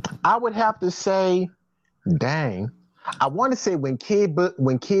 I would have to say, dang. I want to say when Kid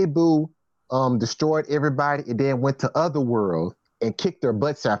Buu destroyed everybody and then went to Otherworld and kicked their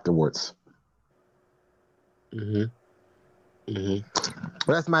butts afterwards. Well,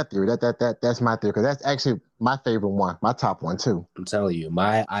 that's my theory. That's my theory because that's actually my favorite one, my top one too. I'm telling you,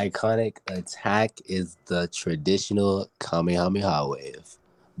 my iconic attack is the traditional Kamehameha wave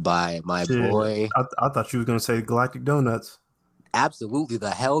by my boy. I thought you was gonna say Galactic Donuts. Absolutely the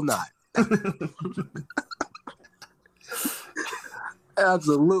hell not.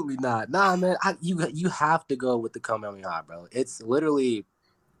 Absolutely not. Nah, man. You have to go with the Kamehameha, bro. It's literally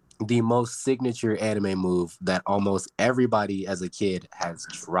the most signature anime move that almost everybody as a kid has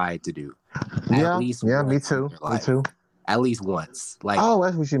tried to do. Yeah, me too. At least once. Like, oh,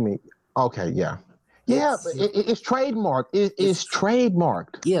 that's what you mean. Okay, yeah. Yeah, but it's trademarked. It's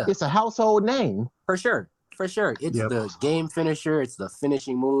trademarked. Yeah. It's a household name. For sure. It's the game finisher. It's the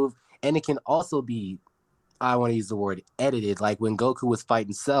finishing move. And it can also be, I want to use the word edited, like when Goku was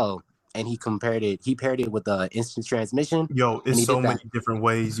fighting Cell and he paired it with the instant transmission. Yo, it's so many different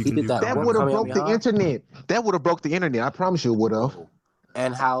ways you can do that. That would have broke the internet. I promise you it would have.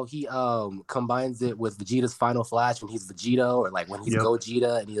 And how he combines it with Vegeta's Final Flash when he's Vegeta, or like when he's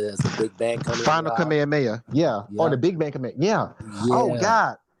Gogeta and he has the Big Bang coming. Final Kamehameha. Yeah. Or the Big Bang Kamehameha. Yeah. Oh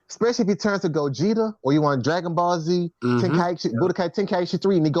God. Especially if he turns to Gogeta, or you want Dragon Ball Z, Budokai Tenkaichi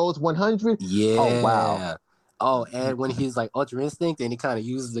 3, and he goes 100. Yeah. Oh, wow. Oh, and when he's like Ultra Instinct, and he kind of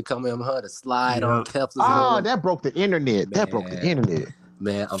uses the Kamehameha to slide on Kelps. Oh, that broke the internet.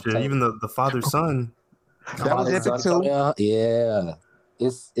 Man, even the father-son. That was epic too. Yeah.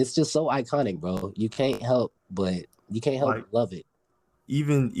 It's just so iconic, bro. You can't help but love it.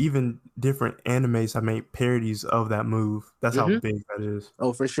 even different animes have made parodies of that move. That's how big that is.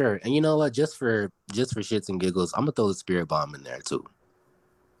 Oh, for sure. And you know what? Just for shits and giggles, I'm gonna throw the Spirit Bomb in there too.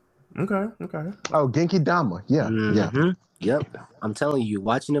 Okay. Oh, Genki Dama. Yeah. Yep. I'm telling you,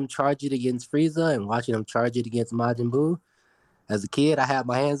 watching them charge it against Frieza and watching them charge it against Majin Buu. As a kid, I had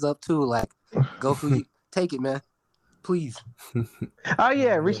my hands up too. Like, go for you. Take it, man. Please. Oh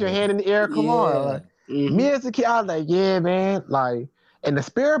yeah, reach your hand in the air. Come on. Like, me as a kid, I was like, yeah, man. Like, and the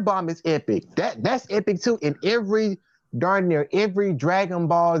Spirit Bomb is epic. That's epic too. In darn near every Dragon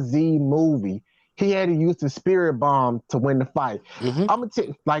Ball Z movie, he had to use the Spirit Bomb to win the fight. I'm gonna tell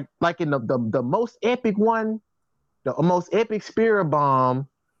you, like in the most epic one, the most epic Spirit Bomb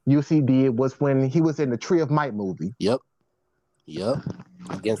UC did was when he was in the Tree of Might movie. Yep.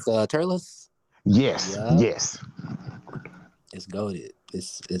 Against Turles. Yes. It's goated.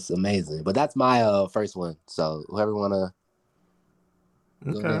 It's amazing. But that's my first one. So whoever wanna.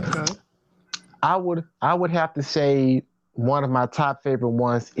 Okay. I would have to say one of my top favorite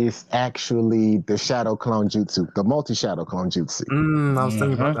ones is actually the Shadow Clone Jutsu, the multi-Shadow Clone Jutsu. I was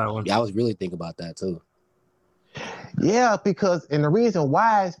thinking about that one. Yeah, I was really thinking about that too. Yeah, and the reason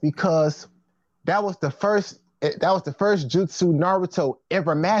why is because that was the first jutsu Naruto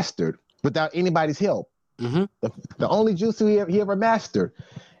ever mastered without anybody's help. The only jutsu he ever mastered.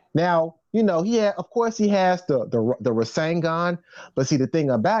 Now, he has the Rasengan, but see, the thing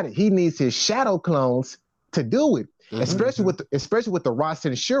about it, he needs his shadow clones to do it, especially with the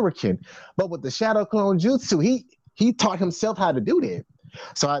Rasen Shuriken. But with the shadow clone jutsu, he taught himself how to do that.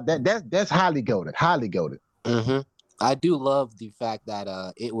 So that's highly goated. I do love the fact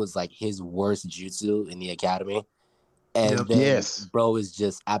that it was like his worst jutsu in the academy. And then bro is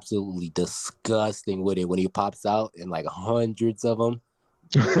just absolutely disgusting with it when he pops out in like hundreds of them.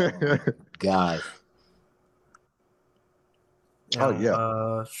 God. I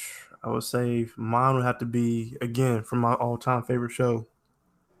would say mine would have to be, again, from my all-time favorite show,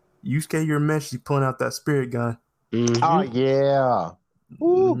 Yusuke Urameshi pulling out that spirit gun. Oh yeah.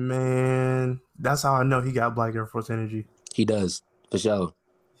 Ooh. Man, that's how I know he got Black Air Force energy. He does, for sure.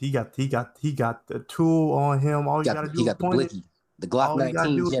 He got the tool on him. All you gotta do is point it. The Glock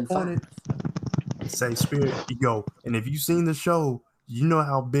 19 Gen 5. Say spirit, yo. And if you've seen the show, you know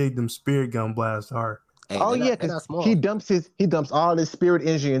how big them spirit gun blasts are. Hey, because he dumps all his spirit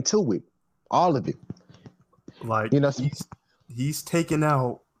energy into it, all of it. Like he's taking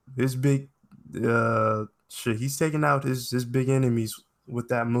out his big he's taking out his big enemies with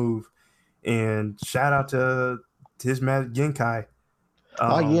that move. And shout out to his man Genkai.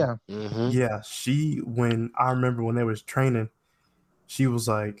 Yeah. Yeah, when I remember when they was training, she was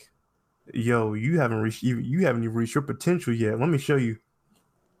like, yo, you haven't even reached your potential yet. Let me show you.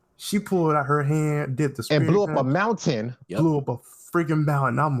 She pulled out her hand, did the spirit and blew up gun, a mountain. Blew up a freaking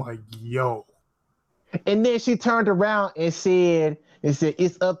mountain. I'm like, yo. And then she turned around and said,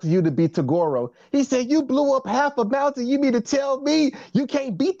 it's up to you to beat Toguro. He said, you blew up half a mountain. You mean to tell me you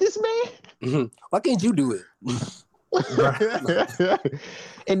can't beat this man? Why can't you do it?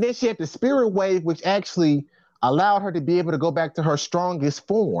 And then she had the spirit wave, which actually allowed her to be able to go back to her strongest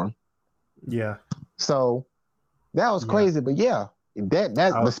form. Yeah. So that was crazy. But yeah,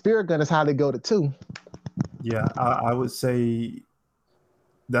 the spirit gun is highly goated too. Yeah, I would say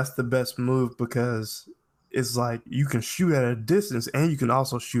that's the best move because it's like you can shoot at a distance and you can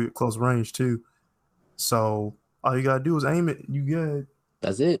also shoot at close range too. So all you gotta do is aim it. You good.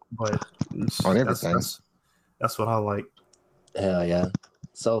 That's it. But on everything. That's what I like. Hell yeah.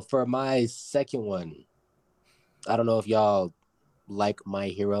 So for my second one, I don't know if y'all like My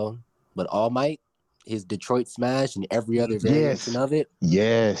Hero, but All Might, his Detroit Smash and every other variation of it.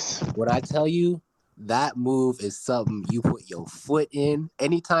 Yes. When I tell you, that move is something you put your foot in.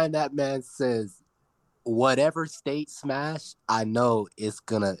 Anytime that man says whatever state smash, I know it's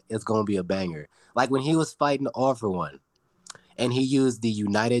gonna be a banger. Like when he was fighting All For One and he used the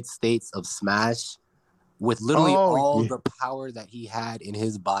United States of Smash with literally all the power that he had in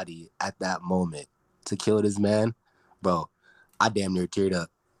his body at that moment to kill this man, bro, I damn near teared up.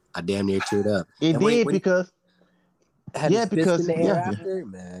 It and did because after,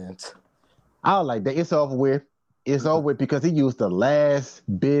 man. I was like that. It's over with. It's over with because he used the last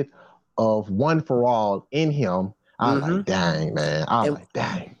bit of One For All in him. I was like, dang, man.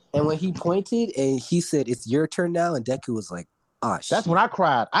 Dang. And when he pointed and he said, "It's your turn now," and Deku was like, "Ah, shit." That's when I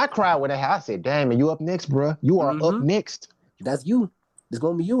cried. I cried when I said, "Damn, man, you up next, bro. You are up next." That's you. It's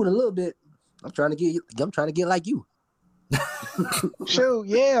gonna be you in a little bit. I'm trying to get like you. Shoot,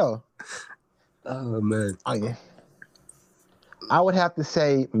 yeah. Oh man. Oh yeah. I would have to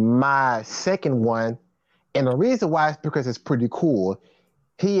say my second one, and the reason why is because it's pretty cool,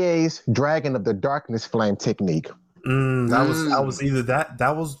 Hiei's Dragon of the Darkness Flame technique. That was either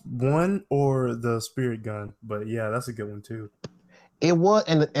that was one or the spirit gun, but yeah, that's a good one too. It was,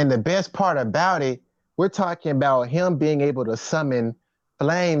 and the best part about it, we're talking about him being able to summon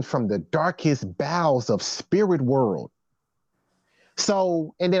flames from the darkest bowels of spirit world.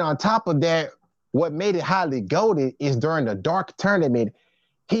 So, and then on top of that, what made it highly goated is during the dark tournament,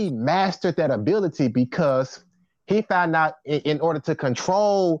 he mastered that ability because he found out in order to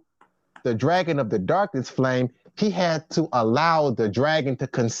control the Dragon of the Darkness Flame, he had to allow the dragon to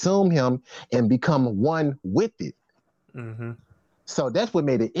consume him and become one with it. Mm-hmm. So that's what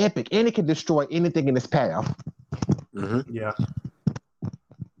made it epic, and it can destroy anything in its path. Mm-hmm. Yeah.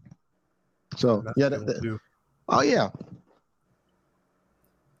 So That's yeah, a good one, too. oh yeah.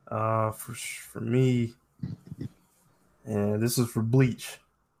 For me, and this is for Bleach.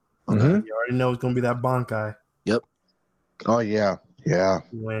 Mhm. You already know it's gonna be that Bankai. Yep. Oh yeah, yeah.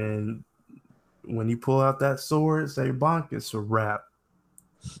 When you pull out that sword, say bonk, it's a wrap.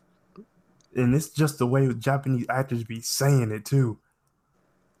 And it's just the way Japanese actors be saying it too.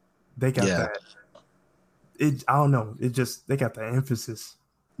 They got that. I don't know. It just they got the emphasis.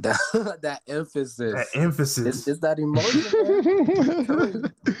 That emphasis. That emphasis. It's that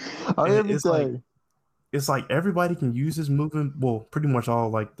emotion. Man. It's like everybody can use this movement. Well, pretty much all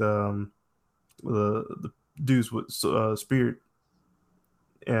like the dudes with spirit,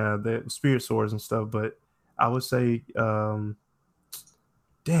 the spirit swords and stuff. But I would say, damn,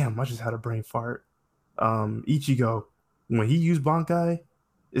 I just had a brain fart. Ichigo, when he used Bankai,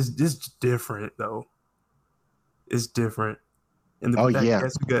 it's different though. It's different. And with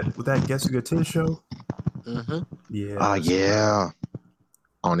that Getsuga Tensho, yeah. Oh yeah,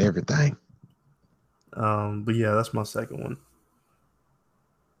 on everything. But yeah, that's my second one.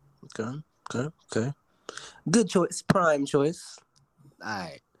 Okay. Good choice. Prime choice. All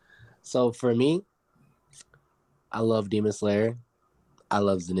right. So for me, I love Demon Slayer. I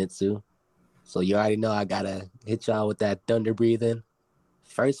love Zenitsu. So you already know I gotta hit y'all with that thunder breathing.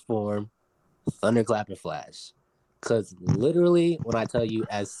 First form, thunderclap and flash. Because literally, when I tell you,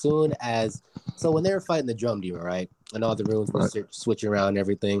 when they were fighting the drum demon, right? And all the rooms were switching around and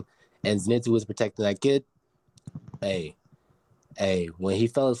everything, and Zenitsu was protecting that kid. Hey, when he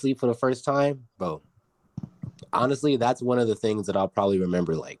fell asleep for the first time, bro, honestly, that's one of the things that I'll probably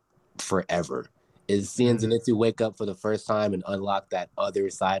remember like forever is seeing Zenitsu wake up for the first time and unlock that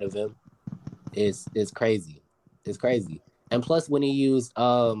other side of him. It's crazy. It's crazy. And plus when he used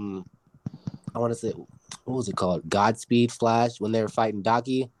I want to say, what was it called? Godspeed Flash when they were fighting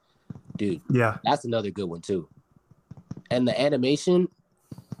Daki. Dude, yeah, that's another good one too. And the animation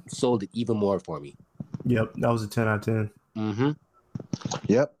sold it even more for me. Yep, that was a 10 out of 10. Mm-hmm.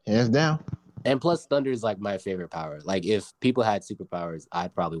 Yep, hands down. And plus, thunder is like my favorite power. Like, if people had superpowers,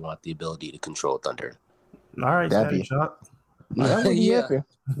 I'd probably want the ability to control thunder. All right, Daddy Shot. That would be epic.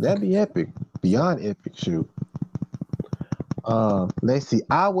 That'd be epic. Beyond epic, shoot. Let's see.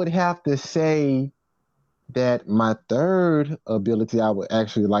 I would have to say that my third ability I would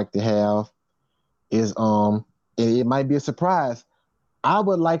actually like to have is it might be a surprise. I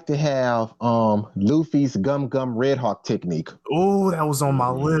would like to have Luffy's Gum Gum Red Hawk technique. Oh, that was on my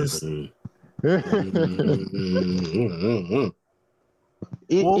list. It's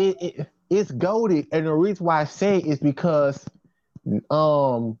goated, and the reason why I say it is because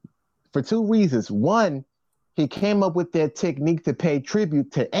for two reasons. One, he came up with that technique to pay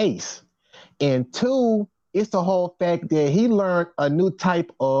tribute to Ace, and two, it's the whole fact that he learned a new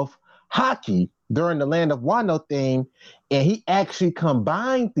type of hockey during the Land of Wano theme, and he actually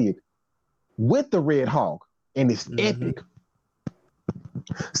combined it with the Red Hawk, and it's epic.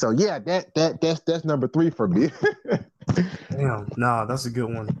 So yeah, that's number 3 for me. Damn, nah, that's a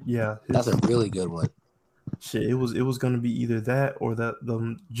good one. Yeah, that's a really good one. Shit, it was gonna be either that or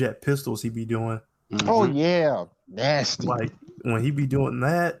the jet pistols he be doing. Oh yeah, nasty. Like when he be doing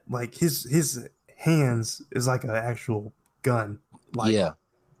that, like his hands is like an actual gun. Like, yeah.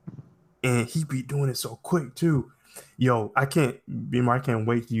 And he be doing it so quick too. Yo, I can't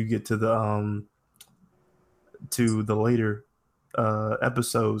wait till you get to the later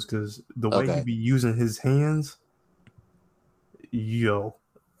episodes, because the way he be using his hands, no,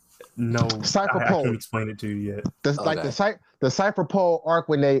 I can't explain it to you yet. Like the Cypher Pole arc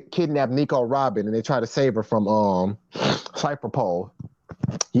when they kidnap Nico Robin and they try to save her from Cypher Pole.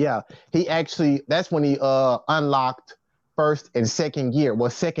 Yeah, that's when he unlocked first and second gear. Well,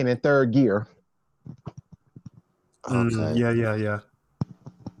 second and third gear. Okay. Yeah.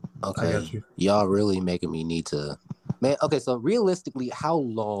 Okay. I got you. Y'all really making me need to. Man, okay, so realistically, how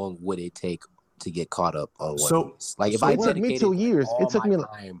long would it take to get caught up on One So- Piece. Like if so I it took me dedicated 2 like, years. all It took my me-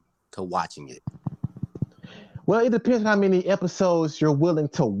 time to watching it. Well, it depends how many episodes you're willing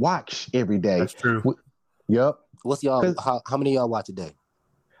to watch every day. That's true. Yep. What's y'all? 'Cause- How many of y'all watch a day?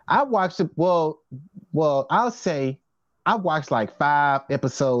 I watched it. Well, I'll say I watched like 5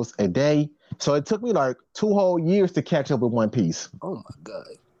 episodes a day. So it took me like 2 whole years to catch up with One Piece. Oh my god!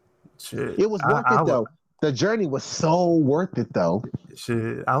 Shit. It was worth it though. The journey was so worth it though.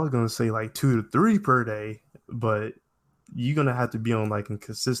 Shit, I was gonna say like 2 to 3 per day, but you're gonna have to be on like a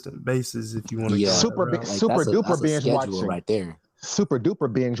consistent basis if you want to. Yeah. Super big, Like, super that's duper a binge schedule watching. right there. Super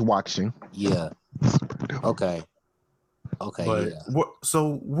duper binge watching. Yeah. Okay. Okay. But yeah.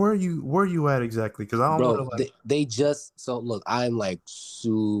 so where are you at exactly? Because I don't Bro, want to like. they just so look. I'm like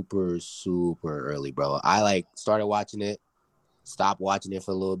super early, bro. I like started watching it, stopped watching it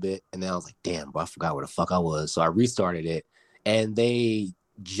for a little bit, and then I was like, damn, bro, I forgot where the fuck I was. So I restarted it, and they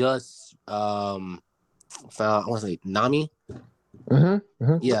just found, I want to say Nami. Yeah,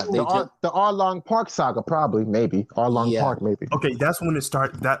 they The Arlong Park saga, probably, maybe Arlong Yeah. Park, maybe. Okay, that's when it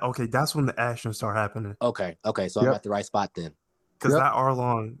start. That's when the action start happening. Okay, so I'm Yep. at the right spot then. Because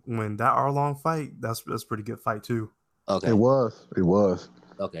Yep. when that Arlong fight, that's a pretty good fight too. Okay, It was.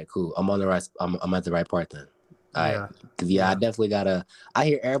 okay, cool. I'm on the right. I'm at the right part then. All right. Yeah. Cause I Yeah. definitely gotta. I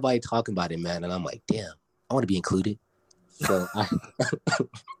hear everybody talking about it, man, and I'm like, damn, I want to be included. So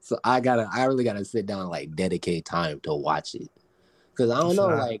I really gotta sit down and like dedicate time to watch it. Cause I don't know,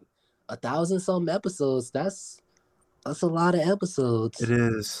 Sure. like 1,000-some episodes. That's a lot of episodes. It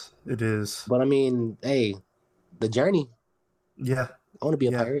is. But I mean, hey, the journey. Yeah. I want to be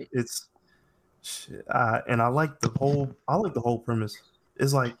a Yeah. pirate. It's. Shit, and I like the whole premise.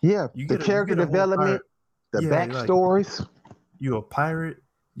 It's like Yeah, You the get a- you character get a whole development, the Yeah, like- backstories. you a pirate,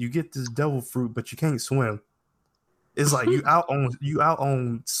 you get this devil fruit, but you can't swim. It's like you out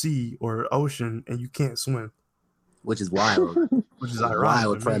on sea or ocean and you can't swim, Which is wild. which is A ironic.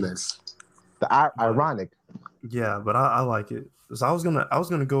 wild to me. premise. Ironic. Yeah, but I like it. So I was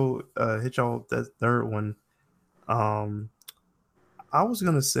gonna go hit y'all with that third one. I was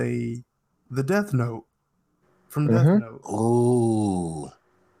gonna say the Death Note from Death Mhm. Note. Ooh.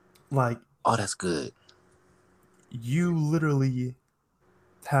 Like Oh, that's good. you literally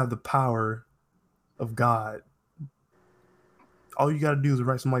have the power of God. All you gotta do is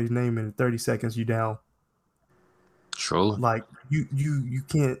write somebody's name in 30 seconds, you down. True. Like you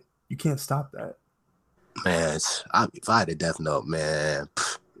can't stop that. Man, if I had a Death Note, man,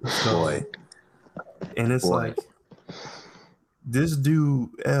 So- boy. And it's Boy. like this dude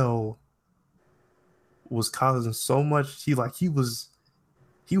L was causing so much. He was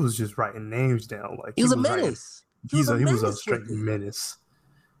just writing names down. Like He was a writing- menace. he was a menace straight with it. menace.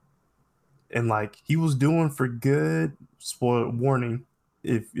 And like he was doing for good. Spoiler warning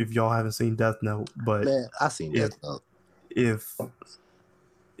if y'all haven't seen Death Note, but Man, I seen If- Death Note. if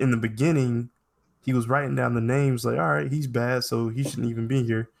in the beginning he was writing down the names like, all right, he's bad, so he shouldn't even be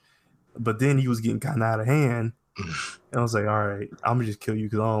here. But then he was getting kind of out of hand, and I was like, all right, I'm gonna just kill you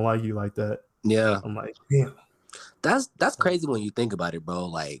because I don't like you like that. Yeah, I'm like, damn. that's crazy when you think about it, bro.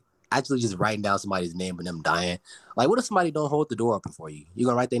 Like actually just writing down somebody's name and them dying. Like, what if somebody don't hold the door open for you? You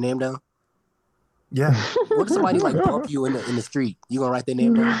gonna write their name down? Yeah, What if somebody like bump you in the street? You gonna write their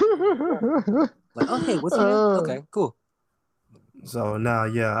name down? Like, oh hey, what's your name? Okay, cool. so now,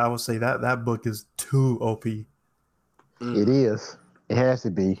 yeah, I would say that book is too OP. It is. It has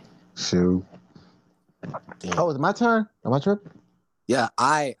to be. Shoot. Damn. Oh, is it my turn? Am I tripping? Yeah,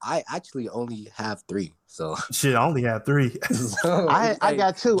 I actually only have 3. So Shit, I only had 3. I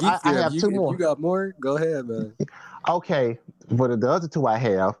got 2. I have 2 more. If you got more, go ahead, man. Okay, but the other 2 I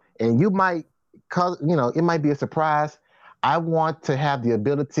have, and you might, cause it might be a surprise. I want to have the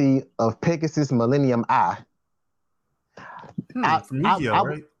ability of Pegasus Millennium Eye. From Yu-Gi-Oh,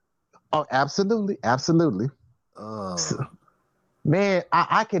 right? Oh, absolutely. Oh, Man,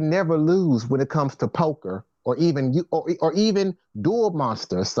 I can never lose when it comes to poker or even or even dual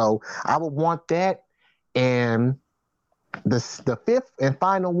monsters. So I would want that. And the 5th and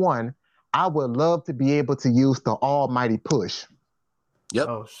final one, I would love to be able to use the Almighty Push. yep.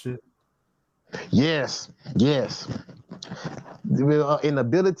 Oh shit. Yes. An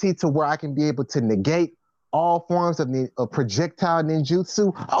ability to where I can be able to negate all forms of projectile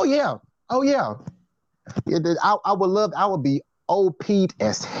ninjutsu. Oh yeah. I would love. I would be OP'd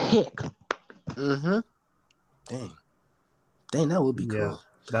as heck. Mm-hmm. Dang, that would be Yeah.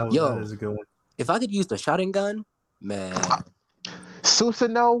 cool. That is a good one. If I could use the shotgun gun, man,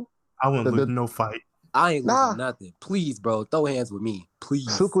 Susanoo, I wouldn't The- lose no fight. I ain't losing Nah. nothing. Please, bro, throw hands with me, please.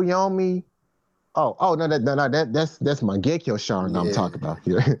 Tsukuyomi, That's my Gekyo Sharingan I'm Yeah. talking about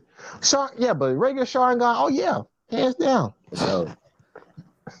here. Yeah, but regular Sharingan, oh yeah, hands down. So,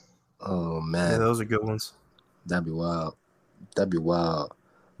 oh Yeah, man, those are good ones. that'd be wild. That'd be wild.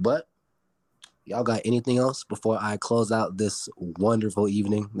 But y'all got anything else before I close out this wonderful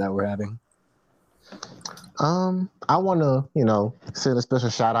evening that we're having? I want to, send a special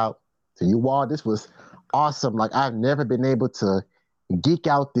shout out to you all. This was awesome. Like I've never been able to geek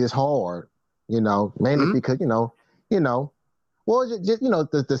out this hard, mainly Mhm. because, well, just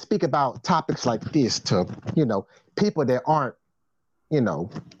to speak about topics like this to, people that aren't,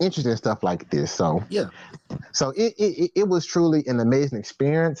 interested in stuff like this. So Yeah. so it was truly an amazing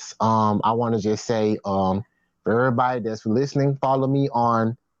experience. I want to just say, for everybody that's listening, follow me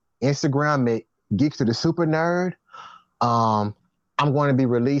on Instagram at Geeks to the Super Nerd. I'm going to be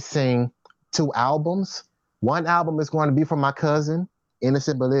releasing 2 albums. One album is going to be from my cousin,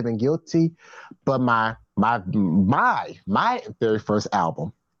 Innocent but Living Guilty, but my very first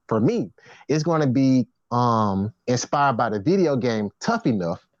album for me is going to be inspired by the video game Tough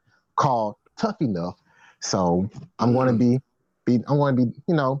Enough, called Tough Enough. So I'm going to be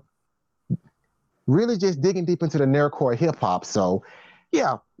really just digging deep into the nerdcore hip hop. So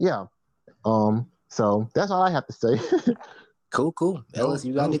yeah. So that's all I have to say. Cool. Ellis,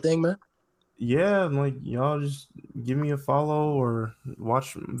 you got Dope. anything, man? Yeah, like y'all just give me a follow or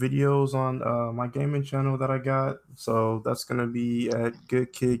watch videos on my gaming channel that I got. So that's gonna be at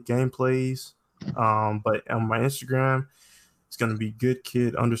Good Kid Gameplays. But on my Instagram, it's gonna be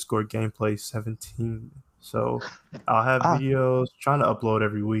goodkid_gameplay 17. So I'll have Ah. videos trying to upload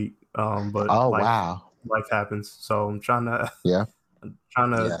every week. But Oh wow. life happens. So I'm trying to Yeah.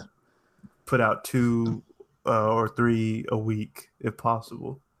 put out 2 or 3 a week if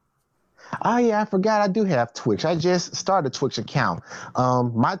possible. Oh yeah, I forgot I do have Twitch. I just started a Twitch account.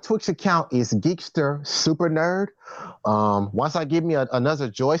 My Twitch account is Geekster Super Nerd. Once I give me another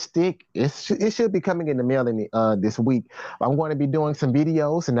joystick, it should be coming in the mail this week. I'm going to be doing some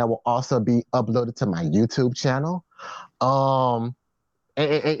videos, and that will also be uploaded to my YouTube channel.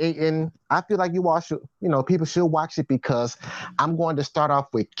 And I feel like you all should, people should watch it because I'm going to start off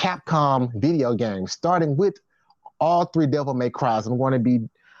with Capcom video games, starting with all 3 Devil May Cries. I'm going to be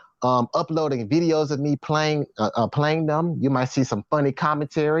uploading videos of me playing them. You might see some funny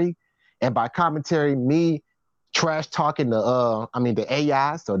commentary, and by commentary, me trash talking the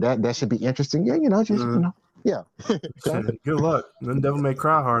AI. So that should be interesting. Yeah, yeah. Good luck. Them Devil May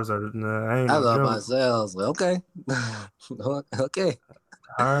Cry hearts are ain't I no love joke. myself. Okay. Okay.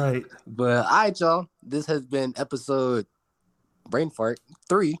 All right. But all right, y'all. This has been episode Brain Fart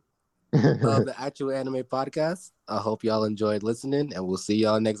 3 of the Actual Anime Podcast. I hope y'all enjoyed listening, and we'll see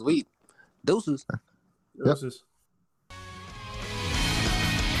y'all next week. Deuces. Yep. Deuces.